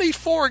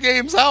 24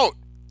 games out.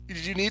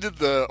 You needed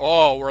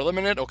we're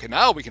eliminated? Okay,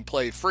 now we can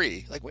play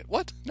free. Like, wait,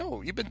 what?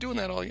 No, you've been doing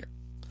that all year.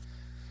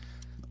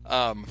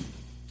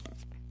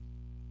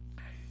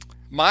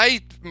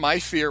 My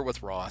fear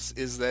with Ross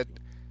is that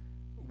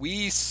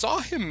we saw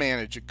him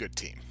manage a good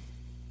team.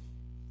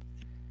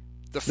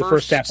 the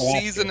first half of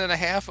season and a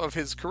half of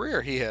his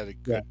career, he had a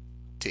good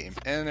team,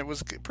 and it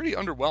was pretty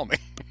underwhelming.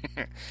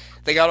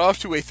 They got off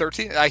to a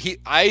 13.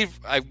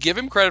 I give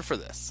him credit for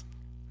this.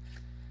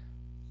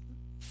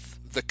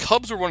 The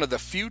Cubs were one of the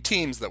few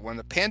teams that, when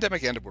the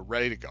pandemic ended, were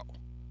ready to go.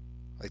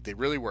 Like, they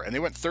really were, and they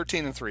went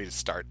 13-3 to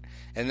start,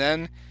 and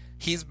then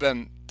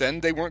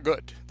they weren't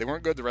good. They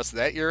weren't good the rest of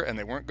that year, and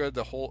they weren't good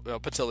the whole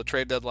up until the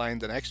trade deadline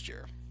the next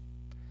year.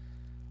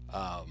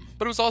 But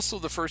it was also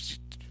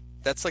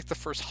that's like the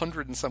first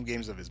 100 and some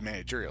games of his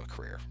managerial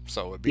career,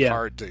 so it'd be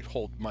hard to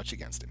hold much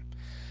against him.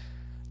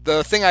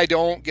 The thing I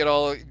don't get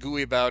all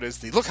gooey about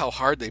is look how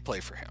hard they play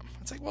for him.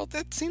 It's like, well,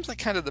 that seems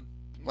like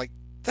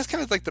that's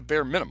kind of like the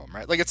bare minimum,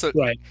 right? Like, it's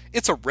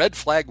a red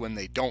flag when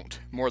they don't,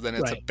 more than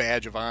it's a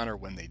badge of honor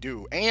when they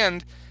do.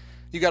 And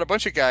you got a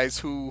bunch of guys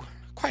who,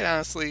 quite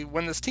honestly,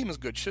 when this team is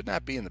good, should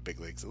not be in the big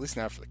leagues, at least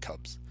not for the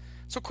Cubs.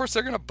 So of course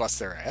they're going to bust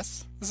their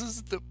ass. This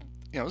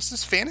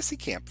is fantasy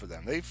camp for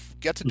them. They've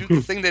got to do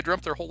the thing they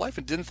dreamt their whole life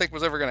and didn't think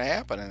was ever going to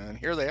happen, and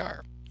here they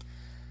are.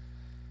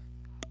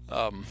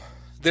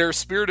 Their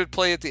spirited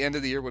play at the end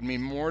of the year would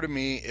mean more to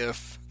me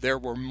if there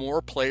were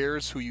more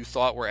players who you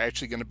thought were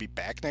actually going to be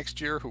back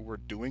next year who were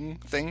doing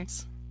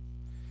things.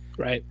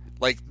 Right.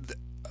 Like,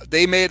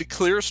 they made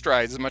clear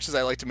strides, as much as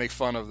I like to make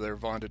fun of their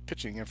vaunted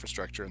pitching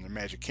infrastructure and their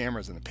magic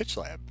cameras in the pitch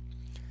lab.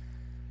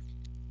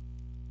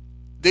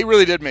 They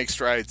really did make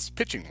strides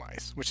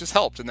pitching-wise, which has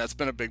helped, and that's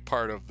been a big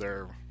part of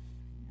their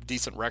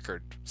decent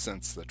record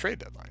since the trade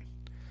deadline.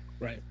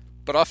 Right.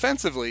 But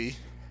offensively,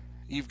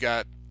 you've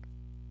got,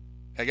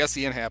 I guess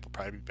Ian Happ will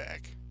probably be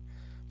back,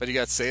 but you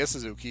got Seiya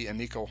Suzuki and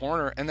Nico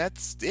Hoerner, and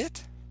that's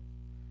it.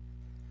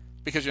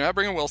 Because you're not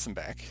bringing Wilson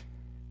back.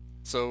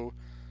 So,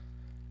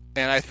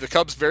 and the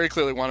Cubs very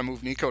clearly want to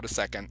move Nico to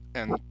second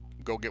and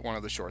go get one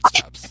of the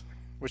shortstops,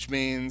 which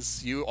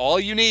means all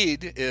you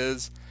need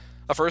is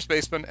a first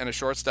baseman and a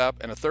shortstop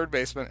and a third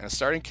baseman and a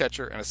starting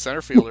catcher and a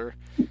center fielder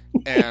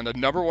and a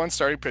number one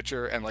starting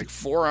pitcher and like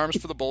 4 arms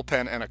for the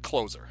bullpen and a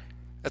closer.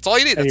 That's all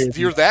you need.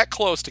 You're that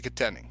close to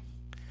contending.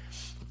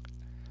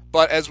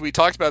 But as we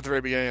talked about at the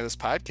very beginning of this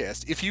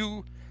podcast, if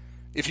you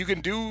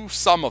can do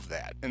some of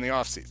that in the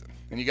offseason,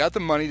 and you got the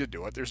money to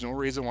do it, there's no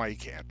reason why you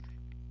can't.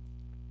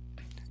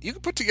 You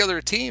can put together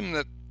a team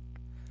that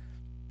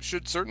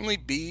should certainly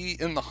be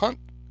in the hunt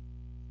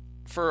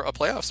for a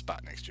playoff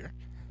spot next year.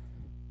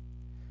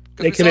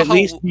 They can at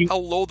least how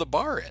low the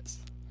bar is.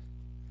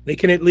 They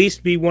can at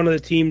least be one of the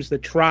teams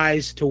that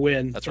tries to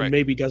win. That's and right.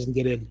 Maybe doesn't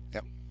get in.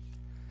 Yep.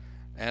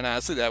 And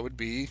honestly, that would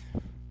be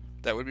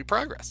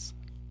progress.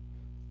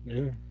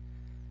 Yeah.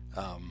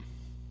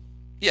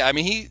 Yeah, I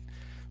mean,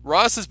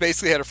 Ross has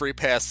basically had a free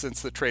pass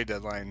since the trade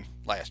deadline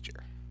last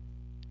year.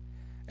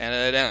 And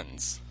it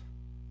ends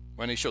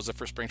when he shows up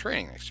for spring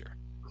training next year.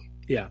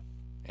 Yeah.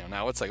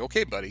 Now it's like,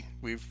 okay, buddy,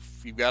 we're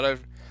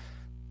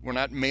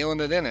not mailing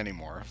it in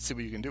anymore. Let's see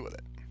what you can do with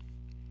it.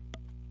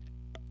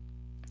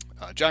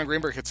 John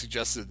Greenberg had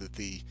suggested that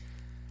the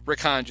Rick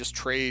Hahn just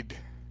trade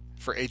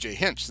for A.J.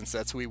 Hinch, since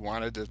that's who he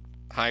wanted to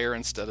hire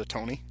instead of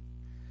Tony.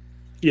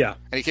 Yeah.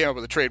 And he came up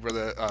with a trade where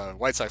the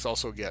White Sox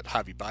also get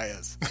Javi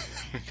Baez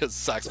because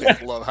Sox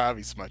fans love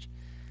Javi so much.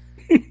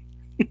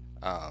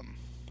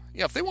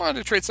 If they wanted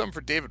to trade something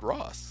for David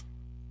Ross,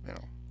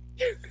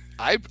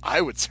 I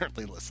would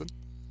certainly listen.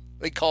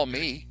 They call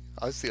me.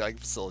 I'll see if I can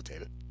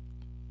facilitate it.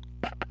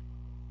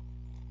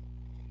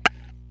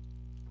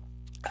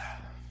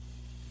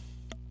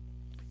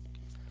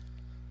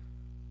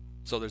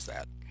 So there's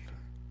that.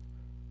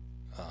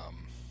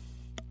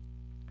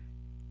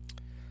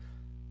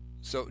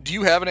 So do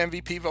you have an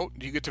MVP vote?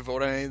 Do you get to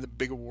vote on any of the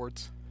big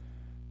awards?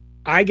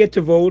 I get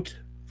to vote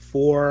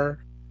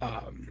for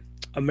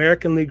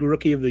American League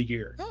Rookie of the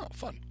Year. Oh,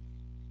 fun.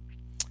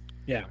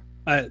 Yeah.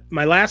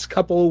 My last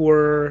couple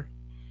were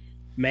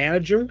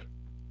manager,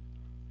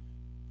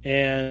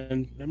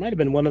 and there might have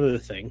been one other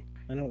thing.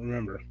 I don't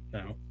remember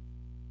now.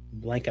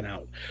 I'm blanking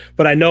out.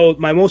 But I know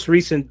my most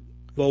recent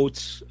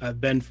votes have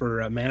been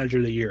for manager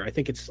of the year. I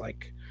think it's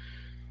like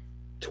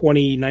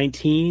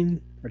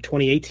 2019 or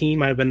 2018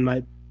 might have been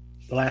the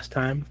last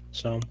time.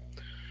 So,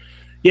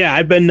 yeah,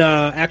 I've been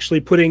actually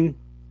putting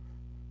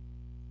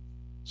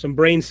some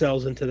brain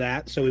cells into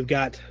that. So we've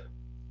got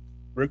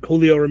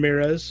Julio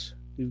Ramirez.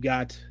 We've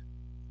got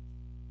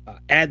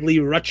Adley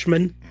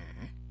Rutschman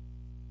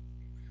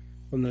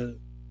from the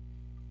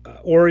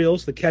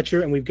Orioles, the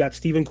catcher, and we've got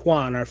Stephen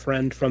Kwan, our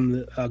friend from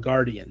the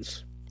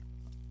Guardians.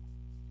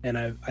 And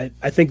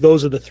I think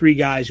those are the 3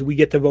 guys. We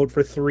get to vote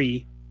for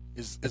 3.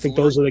 I think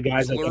those are the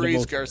guys that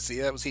Luis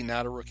Garcia, was he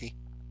not a rookie?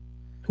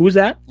 Who was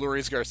that?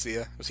 Luis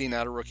Garcia, was he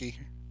not a rookie?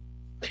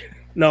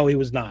 No, he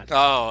was not.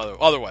 Oh,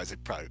 otherwise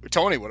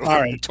Tony would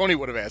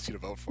have asked you to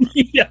vote for him.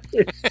 Yeah,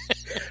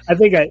 I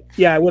think I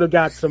would have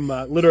got some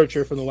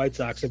literature from the White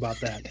Sox about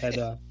that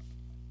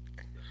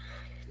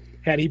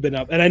had he been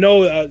up. And I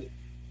know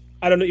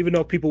I don't even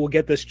know if people will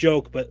get this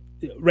joke, but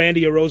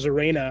Randy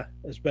Arozarena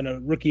has been a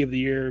Rookie of the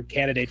Year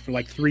candidate for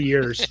like 3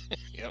 years.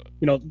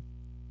 Yep.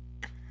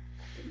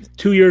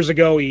 2 years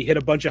ago he hit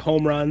a bunch of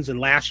home runs, and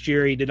last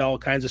year he did all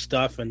kinds of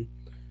stuff, and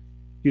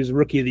he was a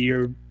Rookie of the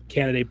Year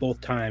candidate both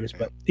times,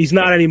 but he's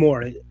not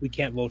anymore. We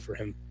can't vote for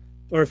him,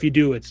 or if you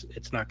do, it's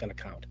not going to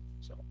count.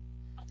 So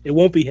it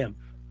won't be him.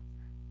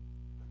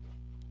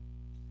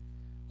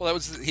 Well,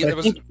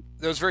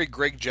 that was very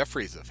Greg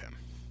Jeffries of him.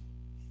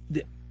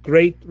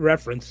 Great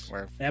reference.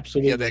 Where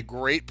Absolutely. He had that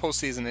great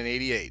postseason in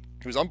 '88.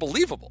 He was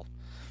unbelievable,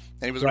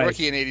 and he was a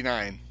rookie in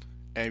 '89,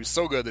 and he was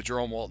so good that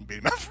Jerome Walton beat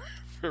him out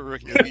for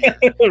rookie of the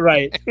year.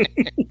 Right.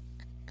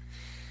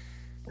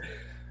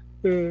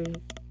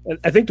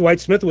 I think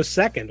Dwight Smith was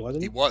second,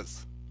 wasn't he? He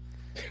was.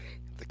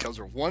 The Cubs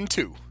were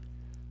 1-2.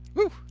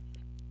 Woo!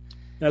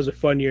 That was a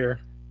fun year.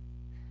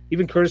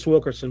 Even Curtis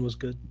Wilkerson was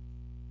good.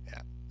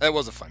 Yeah, that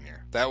was a fun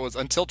year. That was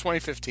until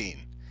 2015.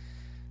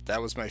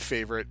 That was my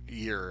favorite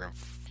year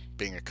of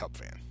being a Cub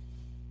fan.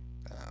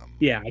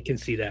 Yeah, I can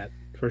see that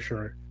for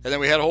sure. And then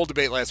we had a whole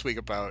debate last week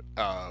about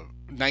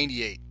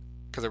 '98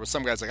 because there was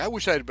some guys like, I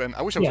wish I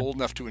was old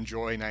enough to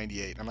enjoy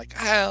 '98. I'm like,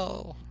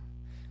 well,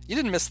 you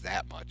didn't miss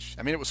that much.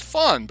 I mean, it was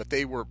fun, but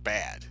they were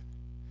bad.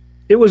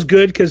 It was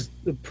good because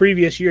the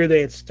previous year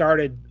they had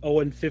started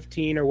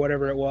 0-15 or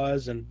whatever it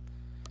was, and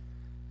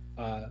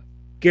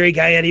Gary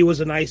Gaetti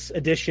was a nice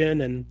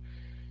addition, and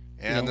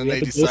then they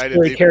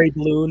decided they carried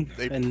balloon.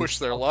 They pushed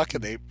their luck,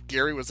 and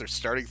Gary was their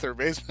starting third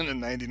baseman in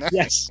 '99.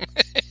 Yes,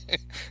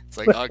 it's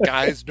like,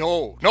 guys,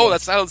 no,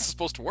 that's not how this is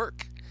supposed to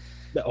work.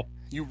 No,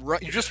 you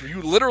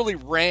literally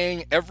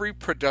rang every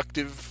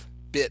productive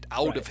bit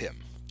out of him.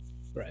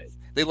 Right.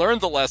 They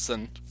learned the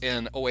lesson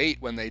in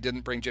 '08 when they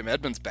didn't bring Jim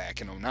Edmonds back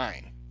in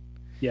 '09.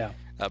 Yeah,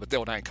 but the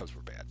 '09 Cubs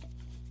were bad.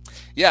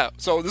 Yeah,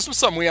 so this was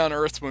something we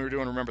unearthed when we were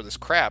doing Remember This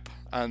Crap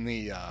on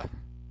the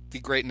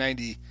great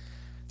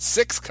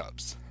 '96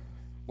 Cubs.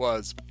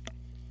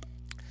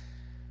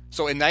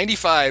 So in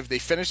 '95 they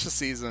finished the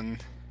season.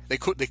 They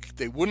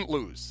wouldn't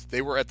lose.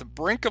 They were at the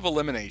brink of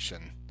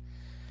elimination.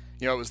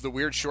 It was the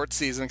weird short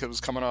season because it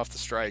was coming off the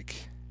strike.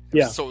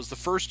 Yeah. So it was the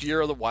first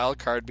year of the wild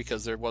card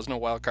because there was no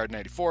wild card in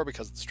 '94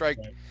 because of the strike.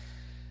 Right.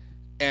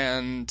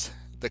 And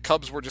the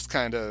Cubs were just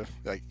kind of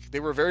like, they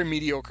were a very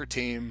mediocre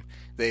team.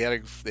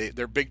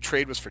 Their big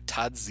trade was for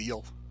Todd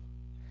Zeile.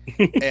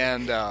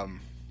 And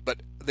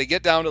but they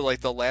get down to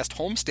like the last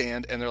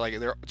homestand, and they're like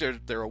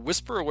they're a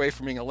whisper away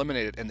from being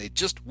eliminated, and they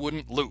just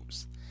wouldn't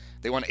lose.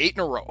 They won 8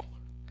 in a row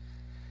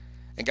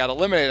and got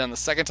eliminated on the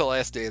second to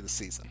last day of the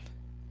season.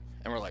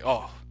 And we're like,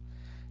 oh,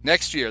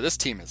 next year this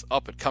team is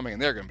up and coming,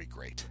 and they're going to be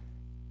great.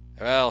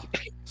 Well,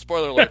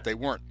 spoiler alert, they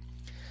weren't.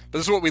 But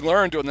this is what we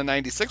learned during the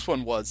 '96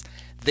 one was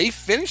they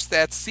finished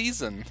that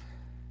season.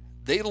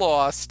 They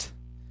lost.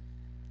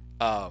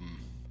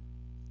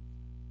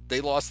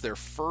 They lost their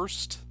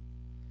first.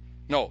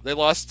 No, they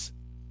lost.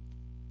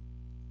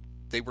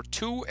 They were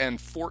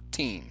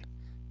 2-14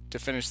 to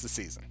finish the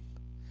season,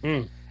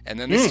 and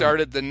then they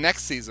started the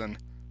next season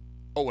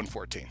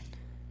 0-14.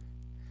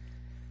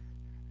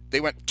 They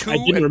went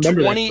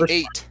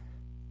 2-28.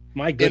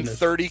 My goodness. In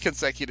 30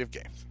 consecutive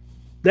games.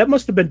 That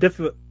must have been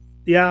difficult.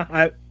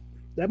 Yeah,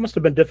 that must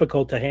have been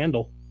difficult to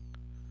handle.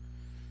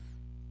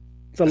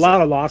 It's a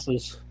lot of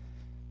losses.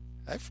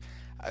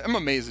 I'm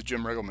amazed at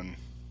Jim Riggleman.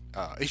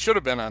 He should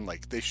have been on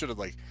they should have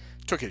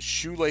took his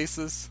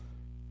shoelaces.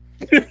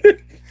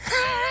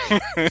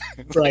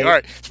 Right. All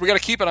right, so we got to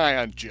keep an eye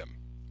on Jim.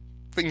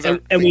 We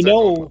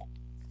know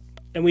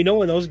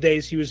in those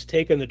days he was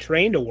taking the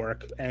train to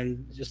work,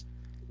 and just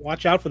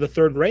watch out for the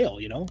third rail.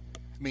 I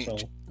mean,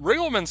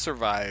 Riggleman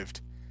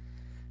survived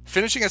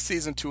finishing a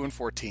season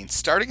 2-14,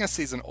 starting a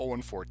season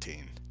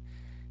 0-14.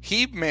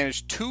 He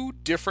managed 2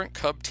 different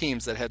Cub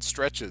teams that had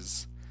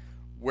stretches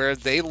where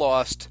they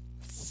lost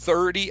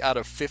 30 out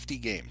of 50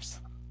 games.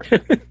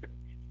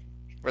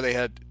 where they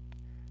had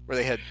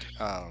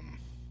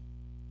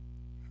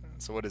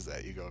so what is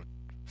that? You go,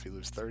 if you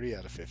lose 30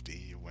 out of 50,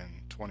 you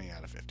win 20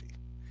 out of 50.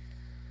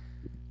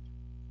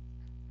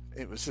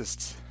 It was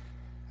just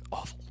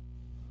awful.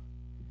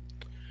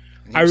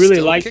 I really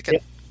liked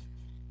it.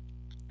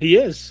 He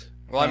is.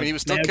 Well, I mean, he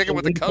was still kicking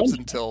with the Cubs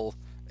until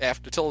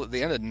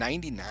the end of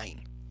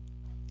 '99.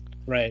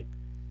 Right.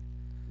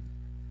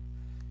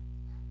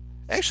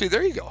 Actually,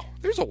 there you go.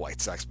 There's a White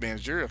Sox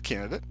manager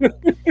candidate.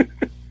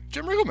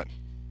 Jim Riggleman.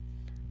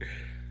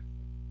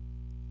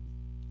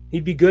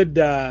 He'd be good.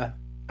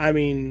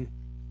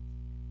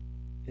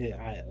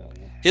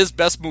 His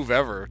best move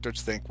ever, don't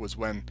you think, was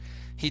when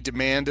he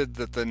demanded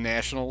that the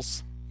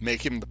Nationals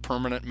make him the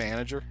permanent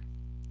manager.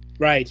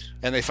 Right.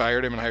 And they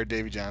fired him and hired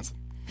Davey Johnson.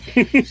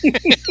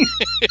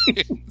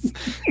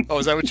 Oh,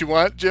 is that what you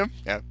want, Jim?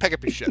 Yeah, pack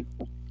up your shit.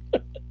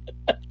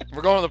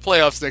 We're going to the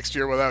playoffs next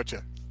year without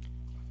you.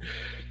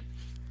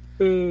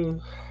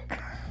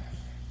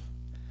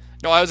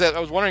 No, I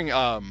was wondering.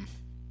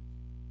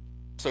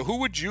 So, who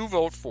would you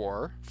vote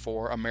for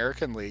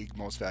American League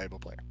Most Valuable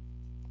Player?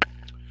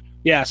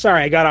 Yeah,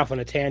 sorry, I got off on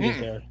a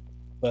tangent there.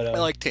 But I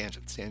like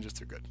tangents.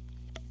 Tangents are good.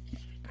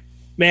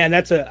 Man,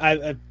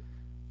 I've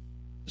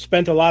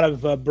spent a lot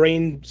of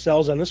brain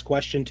cells on this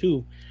question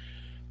too.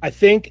 I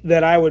think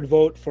that I would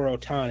vote for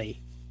Ohtani.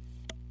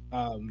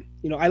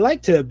 I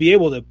like to be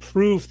able to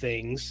prove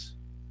things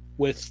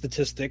with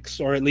statistics,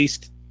 or at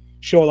least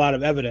show a lot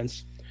of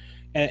evidence.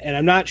 And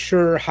I'm not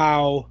sure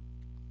how,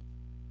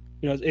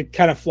 it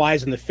kind of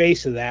flies in the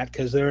face of that,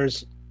 because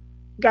there's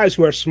guys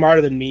who are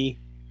smarter than me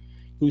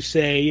who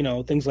say,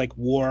 things like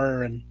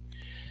WAR and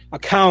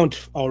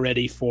account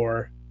already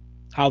for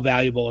how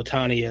valuable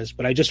Ohtani is.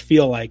 But I just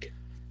feel like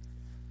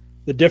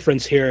the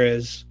difference here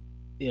is,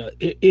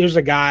 here's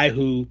a guy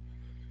who,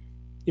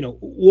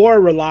 WAR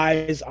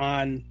relies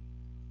on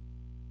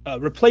a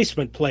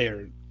replacement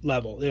player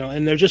level,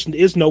 and there just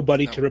is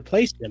nobody to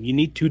replace him. You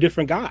need two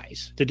different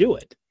guys to do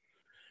it.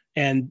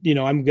 And,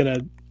 I'm going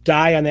to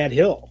die on that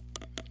hill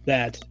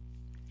that,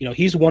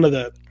 he's one of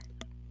the,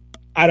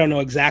 I don't know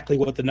exactly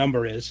what the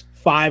number is,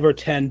 5 or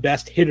 10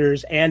 best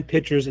hitters and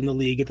pitchers in the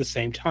league at the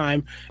same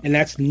time. And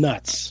that's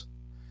nuts,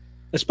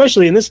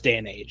 especially in this day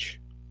and age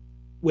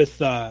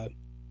with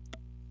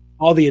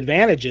all the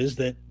advantages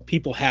that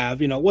people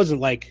have. It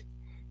wasn't like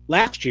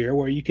last year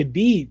where you could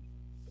be,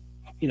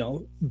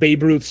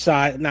 Babe Ruth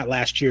size, not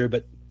last year,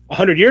 but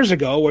 100 years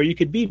ago, where you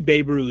could be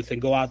Babe Ruth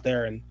and go out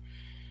there and,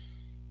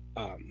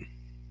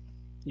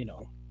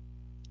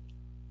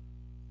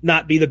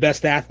 not be the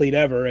best athlete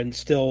ever and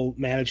still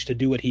manage to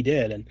do what he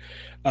did.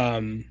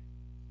 And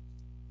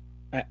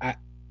I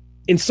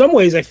in some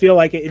ways, I feel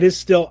like it is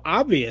still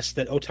obvious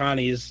that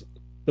Ohtani is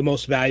the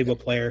most valuable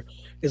player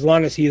as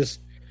long as he is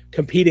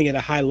competing at a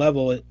high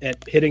level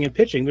at hitting and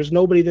pitching. There's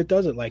nobody that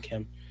does it like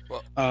him.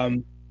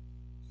 Well,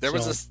 there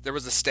was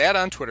a stat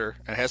on Twitter,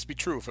 and it has to be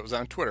true if it was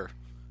on Twitter,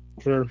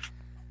 sure,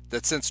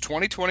 that since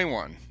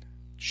 2021,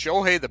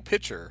 Shohei the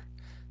pitcher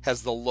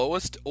has the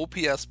lowest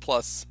OPS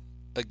plus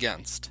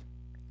against,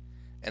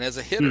 and as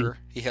a hitter,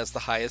 he has the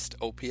highest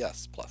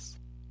OPS plus.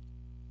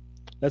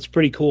 That's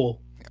pretty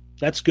cool. Yeah.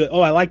 That's good.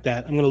 Oh, I like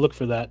that. I'm going to look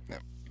for that. Yeah.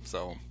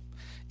 So,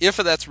 if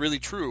that's really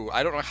true,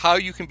 I don't know how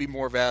you can be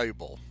more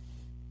valuable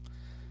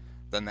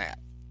than that.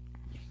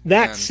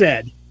 That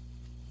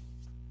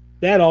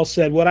all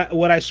said, what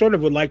I sort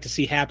of would like to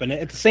see happen,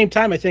 at the same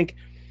time, I think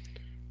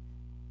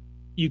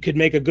you could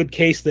make a good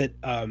case that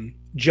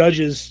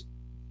Judge's,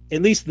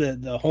 at least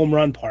the home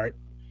run part,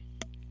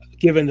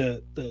 given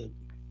the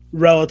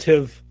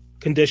relative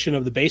condition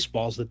of the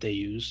baseballs that they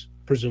use,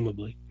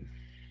 presumably,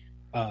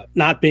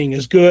 not being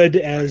as good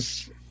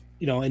as,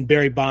 in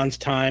Barry Bonds'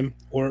 time,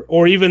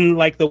 or even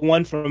like the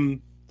one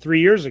from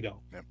 3 years ago.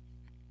 Yep.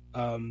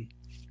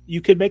 You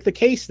could make the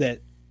case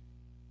that,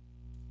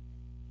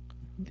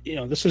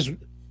 this is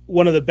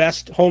one of the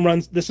best home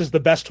runs. This is the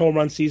best home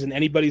run season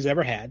anybody's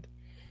ever had.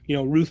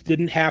 Ruth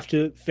didn't have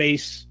to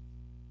face,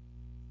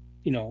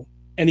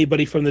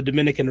 anybody from the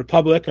Dominican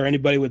Republic or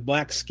anybody with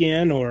black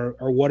skin or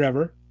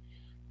whatever.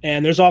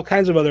 And there's all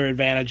kinds of other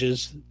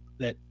advantages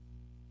that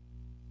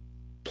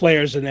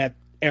players in that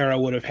era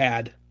would have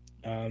had.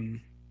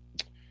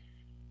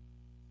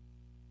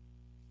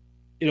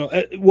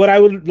 What I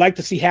would like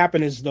to see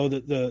happen is, though,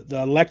 the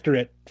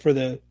electorate for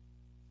the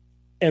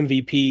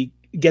MVP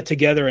get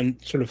together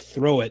and sort of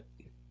throw it,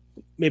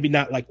 maybe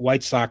not like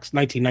White Sox,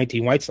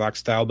 1919 White Sox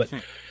style, but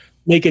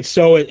make it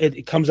so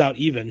it comes out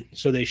even,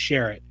 so they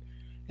share it.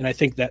 And I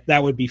think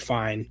that would be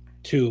fine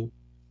too.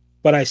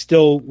 But I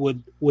still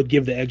would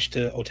give the edge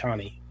to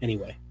Ohtani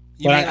anyway.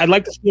 But I'd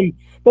like to see them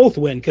both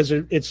win, because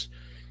it's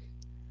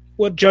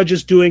what Judge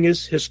is doing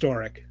is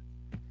historic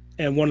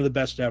and one of the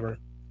best ever.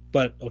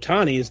 But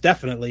Ohtani is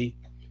definitely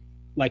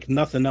like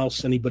nothing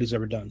else anybody's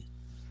ever done.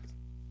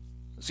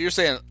 So you're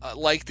saying,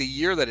 like the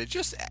year that it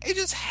just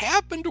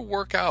happened to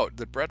work out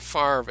that Brett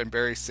Favre and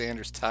Barry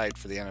Sanders tied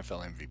for the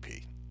NFL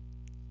MVP.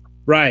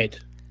 Right.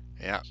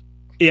 Yeah.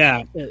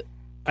 Yeah.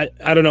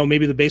 I don't know.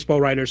 Maybe the baseball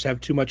writers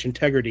have too much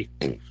integrity,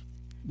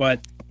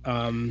 but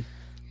well,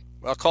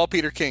 call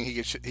Peter King.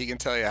 He can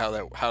tell you how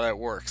that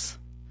works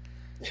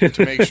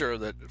to make sure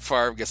that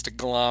Favre gets to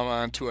glom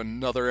onto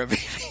another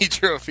MVP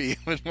trophy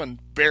when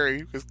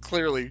Barry was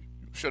clearly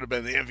should have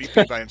been the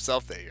MVP by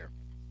himself that year.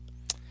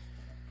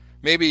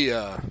 Maybe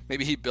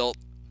he built.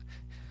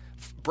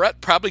 Brett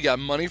probably got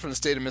money from the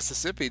state of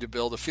Mississippi to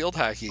build a field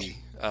hockey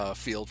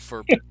field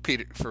for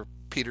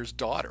Peter's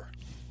daughter.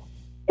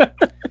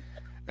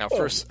 Now,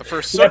 for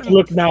certain,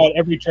 look now at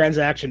every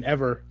transaction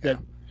ever that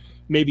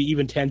maybe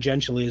even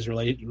tangentially is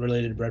related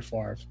to Brett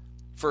Favre.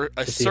 For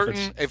a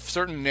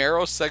certain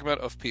narrow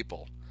segment of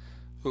people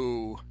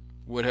who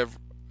would have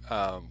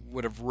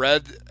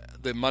read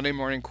the Monday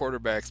Morning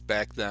Quarterbacks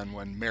back then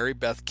when Mary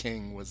Beth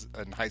King was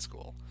in high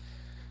school,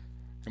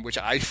 in which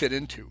I fit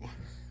into.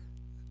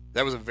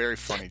 That was a very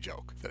funny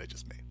joke that I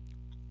just made.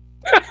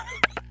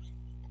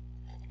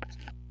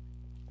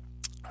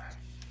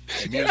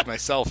 I amused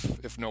myself,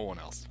 if no one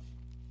else.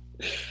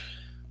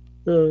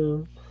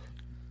 And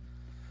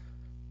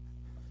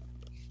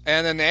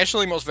the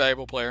nationally most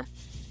valuable player.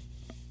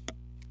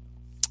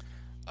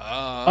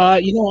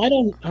 I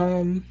don't.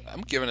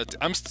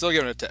 I'm still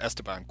giving it to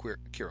Esteban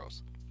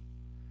Quiroz.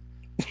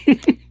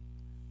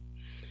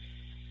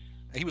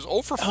 He was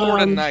 0 for 4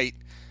 tonight.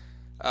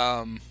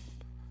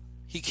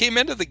 He came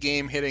into the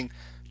game hitting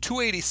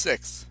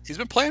 .286. He's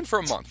been playing for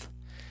a month,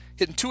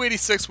 hitting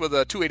 .286 with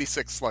a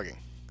 .286 slugging,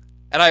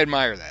 and I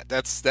admire that.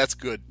 That's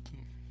good.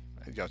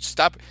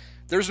 Stop.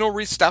 There's no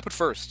reason. Stop at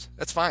first.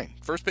 That's fine.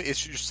 First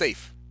base, you're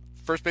safe.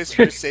 First base is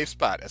your safe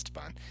spot,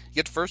 Esteban. You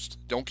get to first,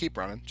 don't keep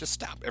running. Just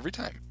stop every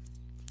time.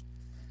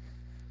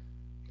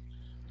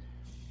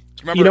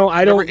 Remember,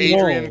 I don't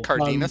Adrian know.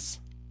 Cardenas?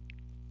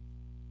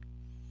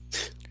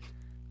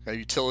 A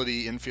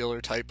utility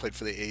infielder type, played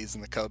for the A's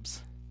and the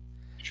Cubs.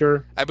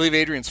 Sure. I believe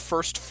Adrian's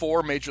first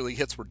 4 major league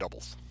hits were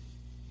doubles.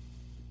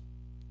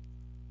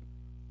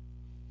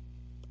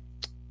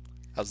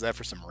 How's that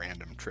for some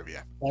random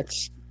trivia?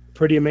 That's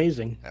pretty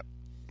amazing. Yep.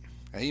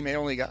 And he may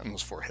only gotten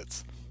those 4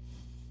 hits.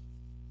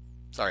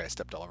 Sorry, I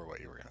stepped all over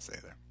what you were going to say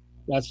there.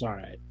 That's all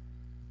right.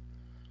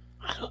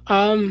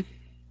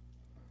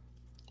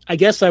 I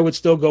guess I would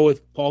still go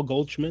with Paul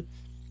Goldschmidt.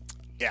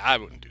 Yeah, I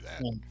wouldn't do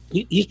that.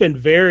 He's been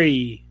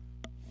very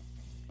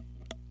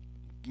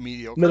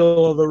mediocre,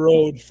 middle of the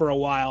road for a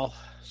while,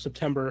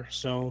 September.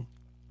 So,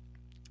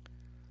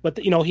 but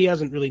he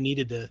hasn't really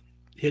needed to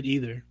hit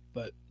either.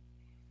 But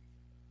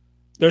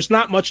there's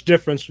not much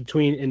difference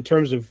in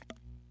terms of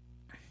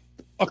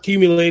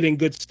accumulating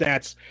good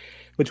stats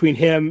between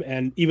him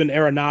and even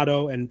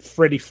Arenado and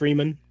Freddie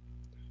Freeman.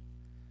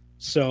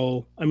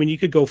 So, I mean, you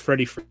could go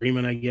Freddie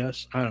Freeman, I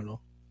guess. I don't know.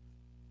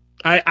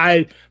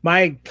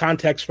 My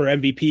context for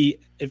MVP,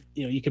 if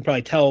you can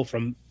probably tell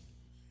from,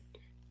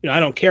 I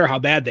don't care how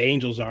bad the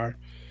Angels are.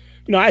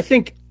 I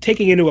think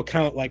taking into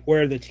account like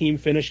where the team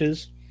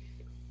finishes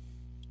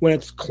when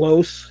it's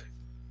close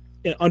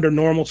under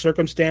normal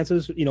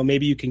circumstances,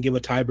 maybe you can give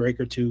a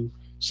tiebreaker to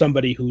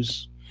somebody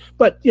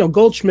but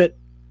Goldschmidt,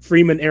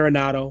 Freeman,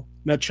 Arenado,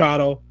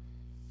 Machado,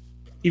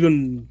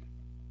 even,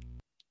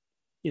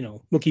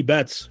 Mookie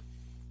Betts,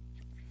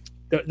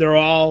 they're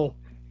all,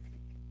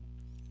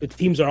 the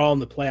teams are all in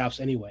the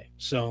playoffs anyway.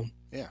 So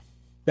yeah,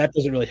 that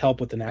doesn't really help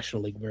with the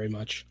National League very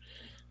much.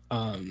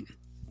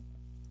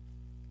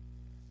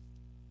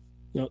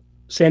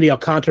 Sandy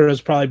Alcantara has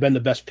probably been the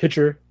best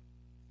pitcher.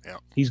 Yeah.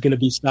 He's going to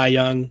be Cy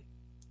Young,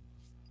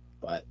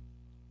 but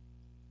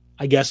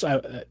I guess I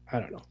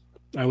don't know.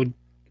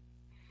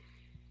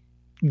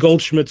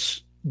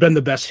 Goldschmidt's been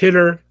the best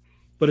hitter,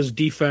 but his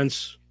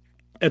defense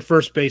at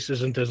first base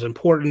isn't as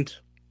important,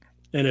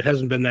 and it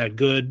hasn't been that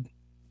good.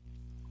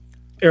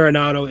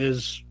 Arenado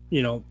is,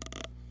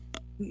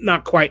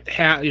 not quite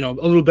half, a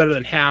little better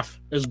than half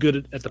as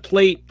good at the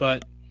plate,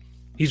 but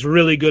he's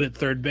really good at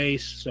third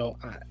base. So,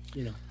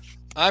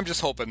 I'm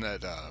just hoping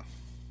that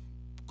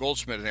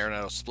Goldschmidt and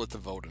Arenado split the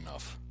vote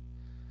enough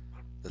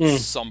that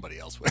somebody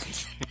else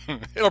wins.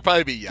 It'll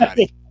probably be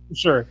Yachty.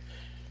 Sure.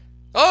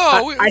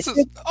 Oh, this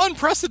is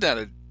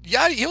unprecedented.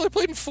 Yachty, he only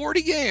played in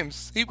 40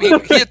 games.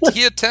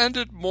 He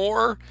attended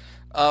more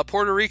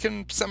Puerto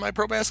Rican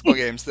semi-pro basketball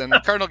games than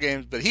Cardinal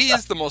games, but he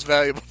is the most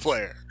valuable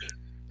player.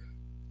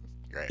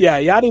 Great. Yeah,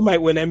 Yachty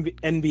might win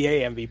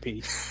NBA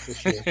MVP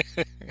this year.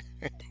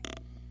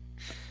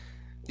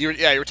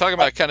 You were talking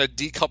about kind of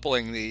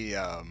decoupling the,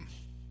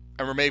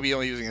 or maybe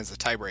only using it as a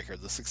tiebreaker,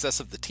 the success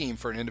of the team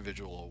for an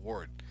individual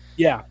award.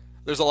 Yeah.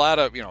 There's a lot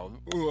of,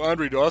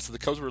 Andre Dawson, the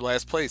Cubs were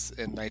last place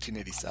in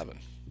 1987,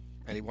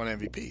 and he won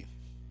MVP.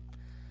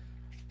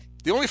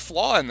 The only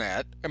flaw in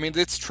that, I mean,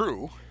 it's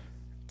true,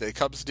 the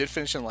Cubs did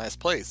finish in last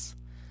place,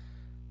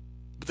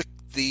 but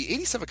the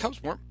 87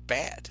 Cubs weren't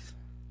bad.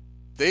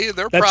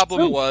 Their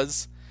problem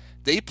was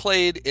they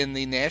played in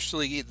the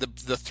National League.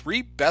 The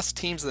 3 best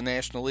teams in the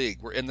National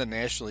League were in the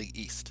National League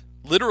East.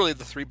 Literally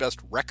the 3 best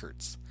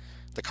records.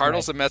 The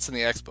Cardinals, the Mets, and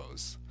the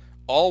Expos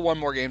all won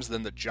more games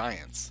than the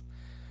Giants.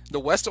 The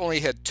West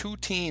only had 2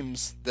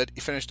 teams that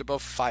finished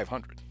above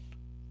 500.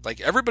 Like,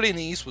 everybody in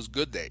the East was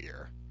good that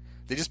year.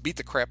 They just beat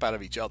the crap out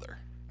of each other.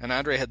 And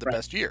Andre had the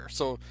best year.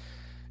 So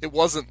it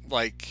wasn't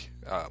like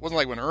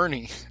when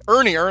Ernie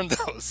earned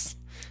those,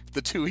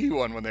 the 2 he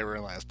won when they were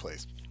in last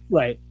place.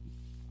 Right.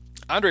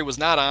 Andre was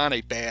not on a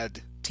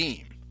bad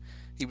team.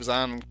 He was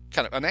on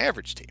kind of an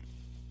average team.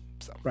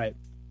 So. Right.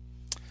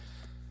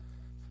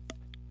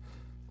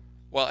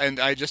 Well, and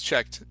I just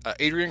checked.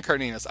 Adrian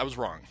Cardenas, I was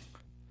wrong.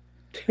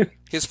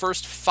 His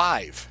first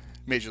 5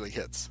 major league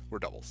hits were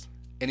doubles.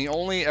 And he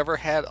only ever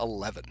had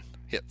 11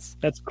 hits.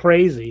 That's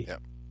crazy. Yeah.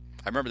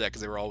 I remember that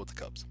because they were all with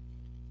the Cubs.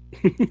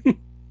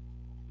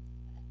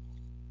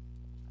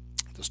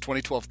 Those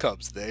 2012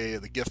 Cubs,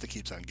 the gift that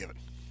keeps on giving.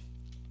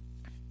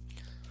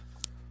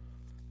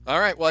 All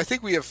right. Well, I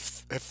think we have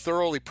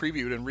thoroughly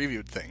previewed and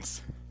reviewed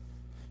things.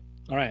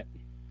 All right.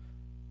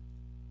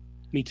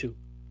 Me too.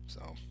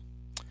 So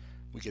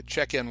we could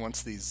check in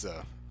once these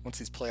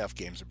playoff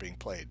games are being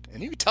played,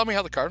 and you can tell me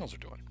how the Cardinals are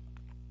doing.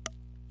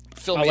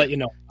 I'll let you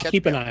know.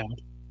 Keep an eye out.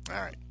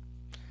 All right.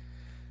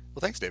 Well,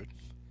 thanks, David.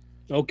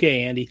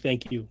 Okay, Andy.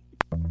 Thank you.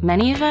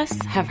 Many of us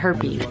have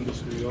herpes.